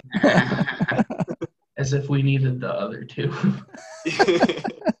 As if we needed the other two.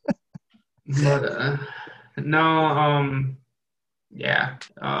 But no,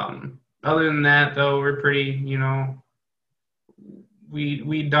 other than that, though, we're pretty,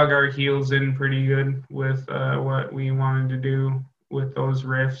 we dug our heels in pretty good with what we wanted to do with those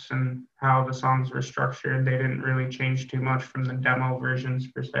riffs and how the songs were structured. They didn't really change too much from the demo versions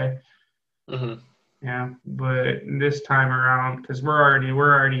per se. Mm-hmm. Yeah, but this time around, because we're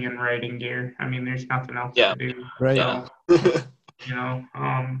already in writing gear. I mean, there's nothing else to do. Right. So,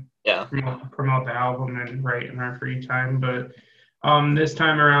 promote the album and write in our free time. But this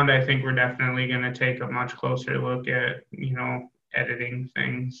time around, I think we're definitely going to take a much closer look at, editing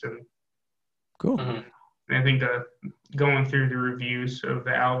things. And cool. Mm-hmm. I think going through the reviews of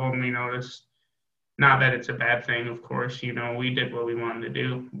the album, we noticed, not that it's a bad thing, of course, we did what we wanted to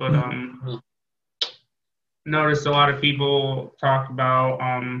do, but noticed a lot of people talk about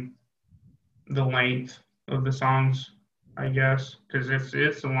the length of the songs, I guess, because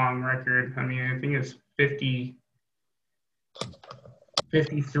it's a long record. I mean, I think it's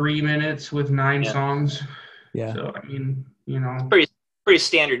 53 minutes with 9 songs. Yeah. So I mean, pretty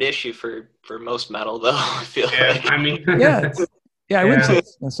standard issue for most metal, though. I feel like. I mean, I wouldn't say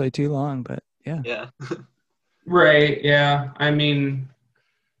it's necessarily too long, but yeah. Yeah. Right. Yeah. I mean,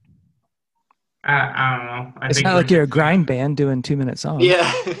 I don't know. It's not like you're a grind band doing 2-minute songs.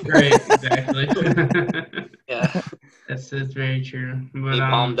 Yeah. Right. Exactly. Yeah. That's very true. But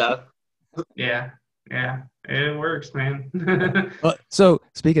Napalm Death. Yeah. It works, man. Well, so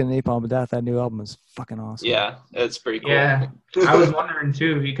speaking of Napalm Death, that new album is fucking awesome. Yeah, it's pretty cool. Yeah, I was wondering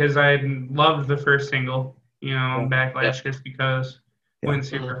too, because I loved the first single, Backlash, just because it went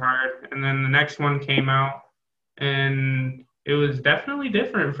super hard, and then the next one came out, and it was definitely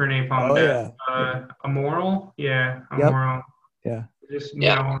different for Napalm Death. Amoral, Amoral. Yeah. Just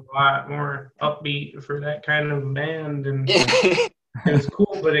a lot more upbeat for that kind of band, and it was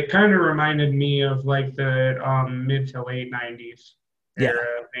cool, but it kind of reminded me of like the mid to late 90s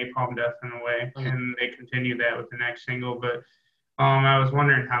era of Napalm Death in a way, and they continued that with the next single. But I was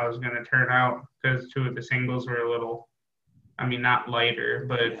wondering how it was going to turn out because two of the singles were a little, I mean, not lighter,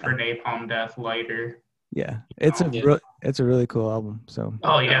 but for Napalm Death, lighter. Yeah, it's a really cool album. So.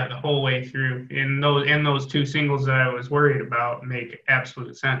 Oh yeah, the whole way through. And those two singles that I was worried about make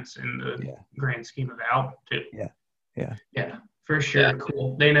absolute sense in the grand scheme of the album too. Yeah, for sure. Yeah.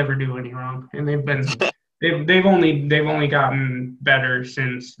 Cool. They never do any wrong, and they've only gotten better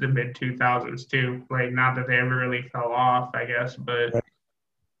since the mid 2000s too. Like, not that they ever really fell off, I guess, but right.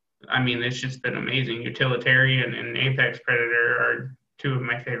 I mean, it's just been amazing. Utilitarian and Apex Predator are two of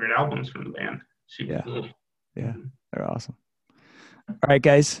my favorite albums from the band. Super cool. Yeah, they're awesome. All right,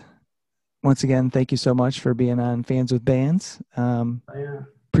 guys. Once again, thank you so much for being on Fans with Bands.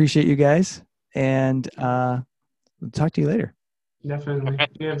 Appreciate you guys, and we'll talk to you later. Definitely.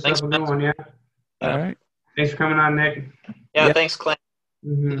 Yeah, thanks for going. Yeah. All right. Thanks for coming on, Nick. Yeah. Thanks, Clint.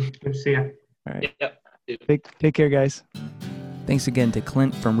 Good to see you. All right. Take care, guys. Thanks again to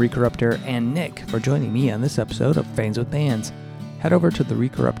Clint from Recorruptor and Nick for joining me on this episode of Fans with Bands. Head over to the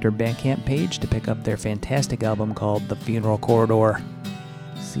Recorruptor Bandcamp page to pick up their fantastic album called The Funeral Corridor.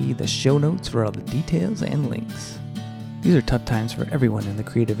 See the show notes for all the details and links. These are tough times for everyone in the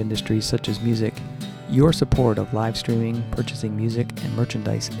creative industries such as music. Your support of live streaming, purchasing music, and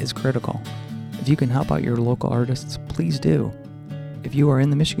merchandise is critical. If you can help out your local artists, please do. If you are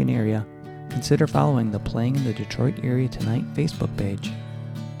in the Michigan area, consider following the Playing in the Detroit Area Tonight Facebook page.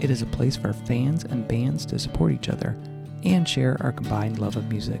 It is a place for fans and bands to support each other and share our combined love of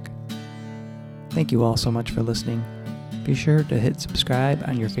music. Thank you all so much for listening. Be sure to hit subscribe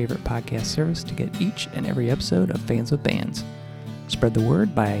on your favorite podcast service to get each and every episode of Fans with Bands. Spread the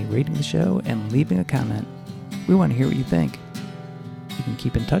word by rating the show and leaving a comment. We want to hear what you think. You can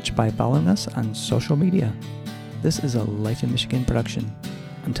keep in touch by following us on social media. This is a Life in Michigan production.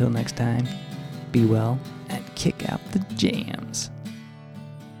 Until next time, be well and kick out the jams.